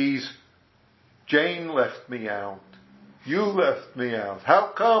 Jane left me out. You left me out.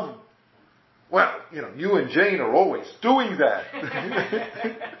 How come? Well, you and Jane are always doing that.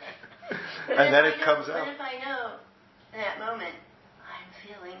 And then it comes out. But if I know in that moment, I'm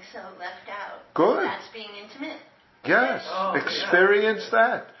feeling so left out. Good. That's being intimate. Yes. Experience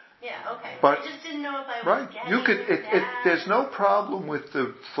that. Yeah, okay. But, I just didn't know if I was getting you could. that. There's no problem with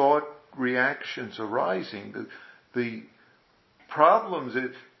the thought reactions arising. The problems.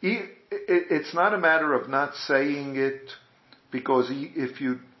 It's not a matter of not saying it, because if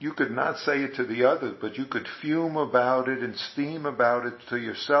you could not say it to the other, but you could fume about it and steam about it to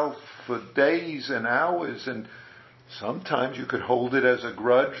yourself for days and hours, and sometimes you could hold it as a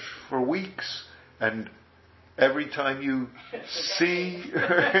grudge for weeks, and every time you see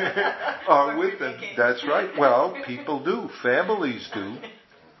are with them. That's right. Well, people do. Families do.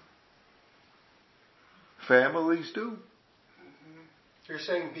 Families do. You're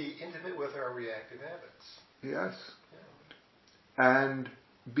saying be intimate with our reactive habits. Yes. Yeah. And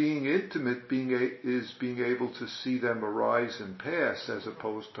being intimate is being able to see them arise and pass, as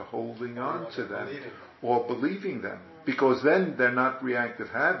opposed to holding on to them or believing them. Because then they're not reactive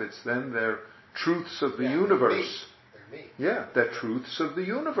habits, then they're truths of the universe. They're me. Yeah, they're truths of the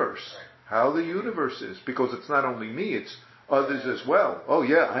universe. Right. How the universe is. Because it's not only me, it's others as well. Oh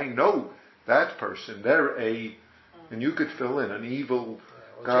yeah, I know that person. They're and you could fill in an evil,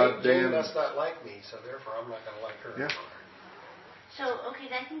 goddamn... Jane does not like me, so therefore I'm not going to like her anymore. So, okay,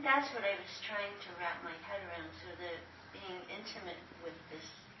 I think that's what I was trying to wrap my head around. So that being intimate with this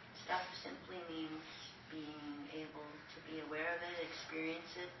stuff simply means being able to be aware of it,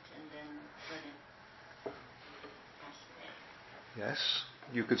 experience it, and then let it pass away. Yes,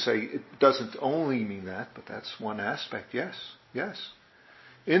 you could say it doesn't only mean that, but that's one aspect. Yes.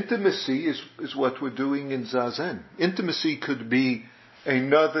 Intimacy is what we're doing in Zazen. Intimacy could be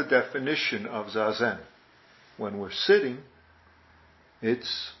another definition of Zazen. When we're sitting,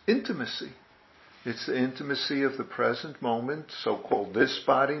 it's intimacy. It's the intimacy of the present moment, so-called this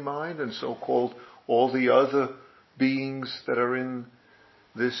body-mind, and so-called all the other beings that are in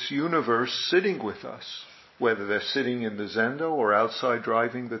this universe sitting with us. Whether they're sitting in the zendo or outside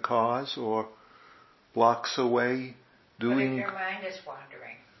driving the cars or blocks away doing... But if your mind is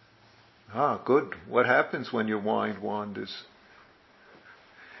wandering. Good. What happens when your mind wanders?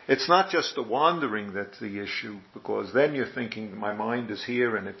 It's not just the wandering that's the issue, because then you're thinking, my mind is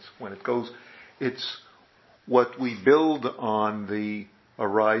here, and when it goes, it's what we build on the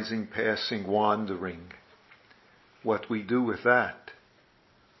arising, passing, wandering, what we do with that.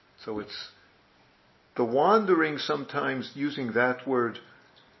 So it's the wandering, sometimes using that word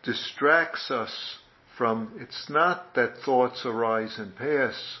distracts us from, it's not that thoughts arise and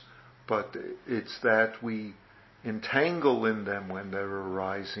pass, but it's that we entangle in them when they're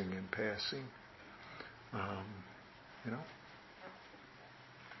arising and passing.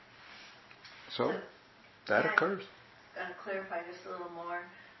 So that occurs. I'm going to clarify just a little more.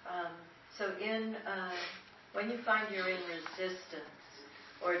 So when you find you're in resistance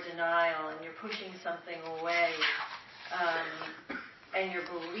or denial and you're pushing something away, and you're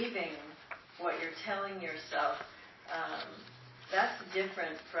believing what you're telling yourself, that's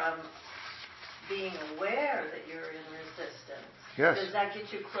different from being aware that you're in resistance. Yes. Does that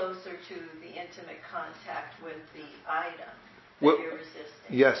get you closer to the intimate contact with the item that you're resisting?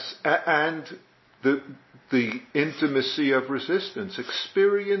 Yes, and the intimacy of resistance.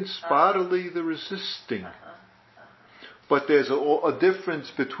 Experience bodily the resisting. But there's a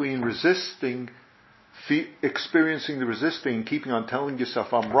difference between resisting, experiencing the resisting, and keeping on telling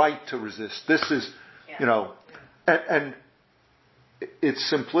yourself, I'm right to resist. This is, and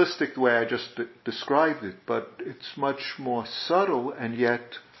it's simplistic the way I just described it, but it's much more subtle and yet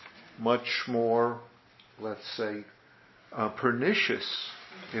much more, let's say, pernicious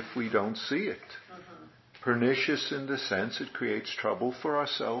if we don't see it. Pernicious in the sense it creates trouble for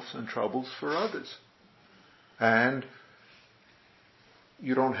ourselves and troubles for others. And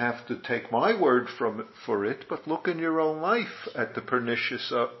you don't have to take my word for it, but look in your own life at the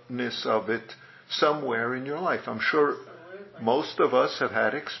perniciousness of it somewhere in your life. I'm sure most of us have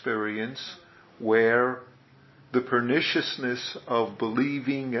had experience where the perniciousness of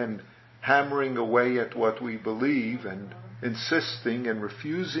believing and hammering away at what we believe and insisting and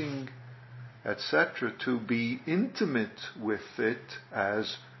refusing, etc., to be intimate with it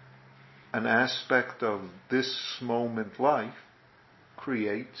as an aspect of this moment life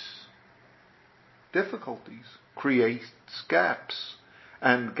creates difficulties, creates gaps.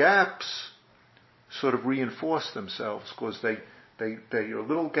 And gaps sort of reinforce themselves because they're a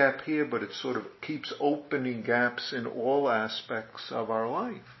little gap here, but it sort of keeps opening gaps in all aspects of our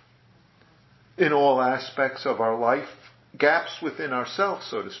life. In all aspects of our life, gaps within ourselves,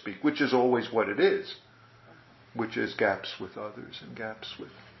 so to speak, which is always what it is, which is gaps with others and gaps with...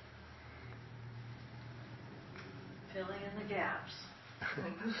 Filling in the gaps.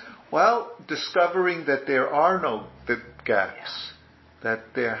 Well, discovering that there are no gaps,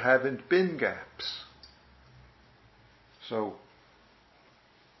 that there haven't been gaps. So,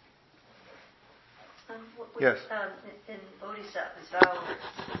 yes. In Bodhisattva's vow,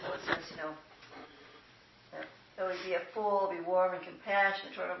 it says, that would be a fool, be warm and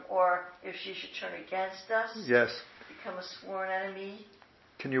compassionate toward him, or if she should turn against us, yes, become a sworn enemy.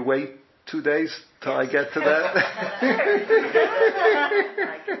 Can you wait 2 days till I get to that?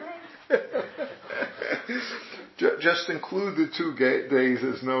 Just include the 2 days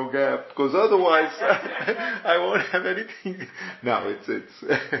as no gap, because otherwise I won't have anything. No, it's.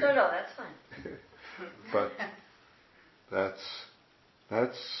 No, that's fine. But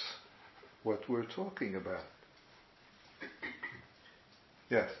that's what we're talking about.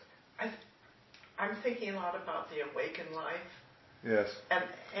 Yes. I'm thinking a lot about the awakened life. Yes. And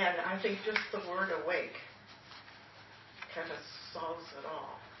I think just the word awake kind of solves it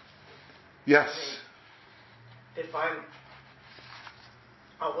all. Yes. I mean, if I'm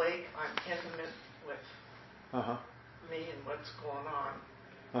awake, I'm intimate with me and what's going on.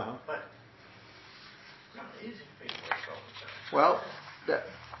 But not easy for people to solve it. Well,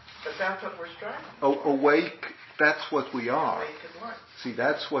 But that's what we're striving for. Awake, that's what we are. Awake and what? See,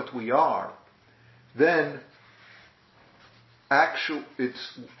 that's what we are. Then,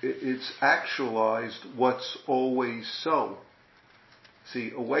 it's actualized what's always so.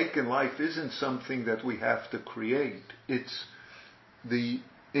 See, awakened life isn't something that we have to create. It's the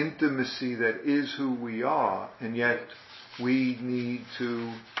intimacy that is who we are, and yet we need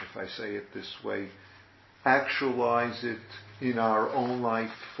to, if I say it this way, actualize it in our own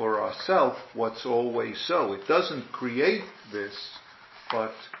life for ourselves, what's always so. It doesn't create this,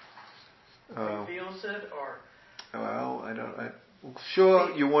 but reveals it, or well,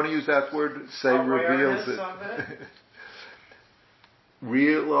 sure, you want to use that word, say reveals it. Of it.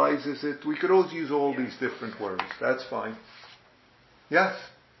 Realizes it. We could always use all these different words. That's fine. Yes.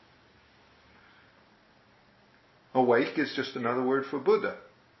 Awake is just another word for Buddha.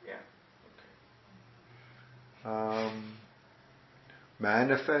 Yeah. Okay.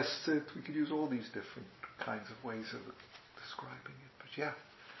 Manifests it. We could use all these different kinds of ways of describing it. But yeah.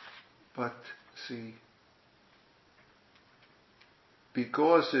 But see,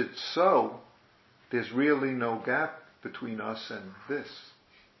 because it's so, there's really no gap between us and this.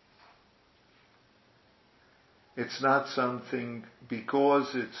 It's not something,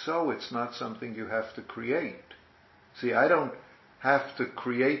 because it's so, it's not something you have to create. See, I don't have to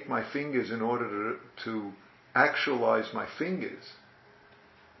create my fingers in order to actualize my fingers.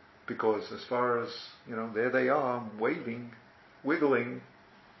 Because as far as, there they are, waving, wiggling,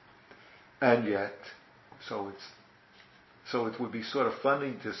 and yet, so it would be sort of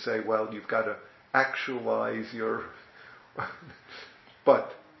funny to say, well, you've got to actualize your...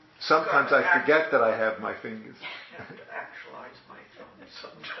 But sometimes I forget that I have my fingers. I have to actualize my thumb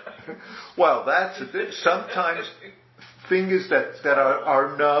sometimes. Well, that's it. Sometimes fingers that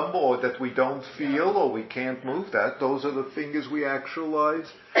are numb or that we don't feel or we can't move, those are the fingers we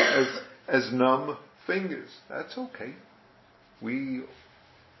actualize as numb fingers. That's okay. When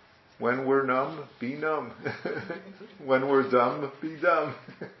we're numb, be numb. When we're dumb, be dumb.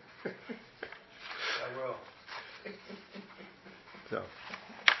 I will. So.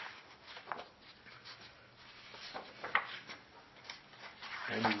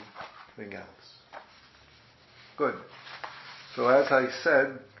 Anything else? Good. So as I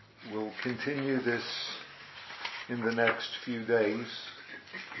said, we'll continue this in the next few days,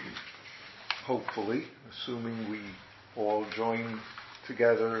 hopefully, assuming we all join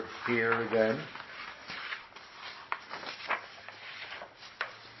together here again.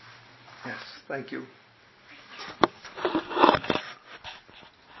 Yes, thank you.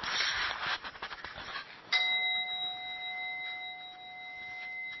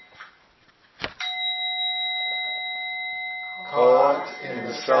 Caught in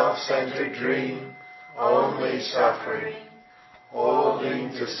the self-centered dream, only suffering, holding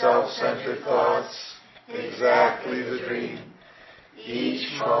to self-centered thoughts, exactly the dream. Each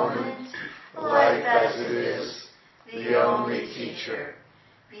moment, life as it is, the only teacher,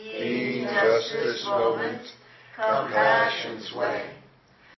 being just this moment, compassion's way.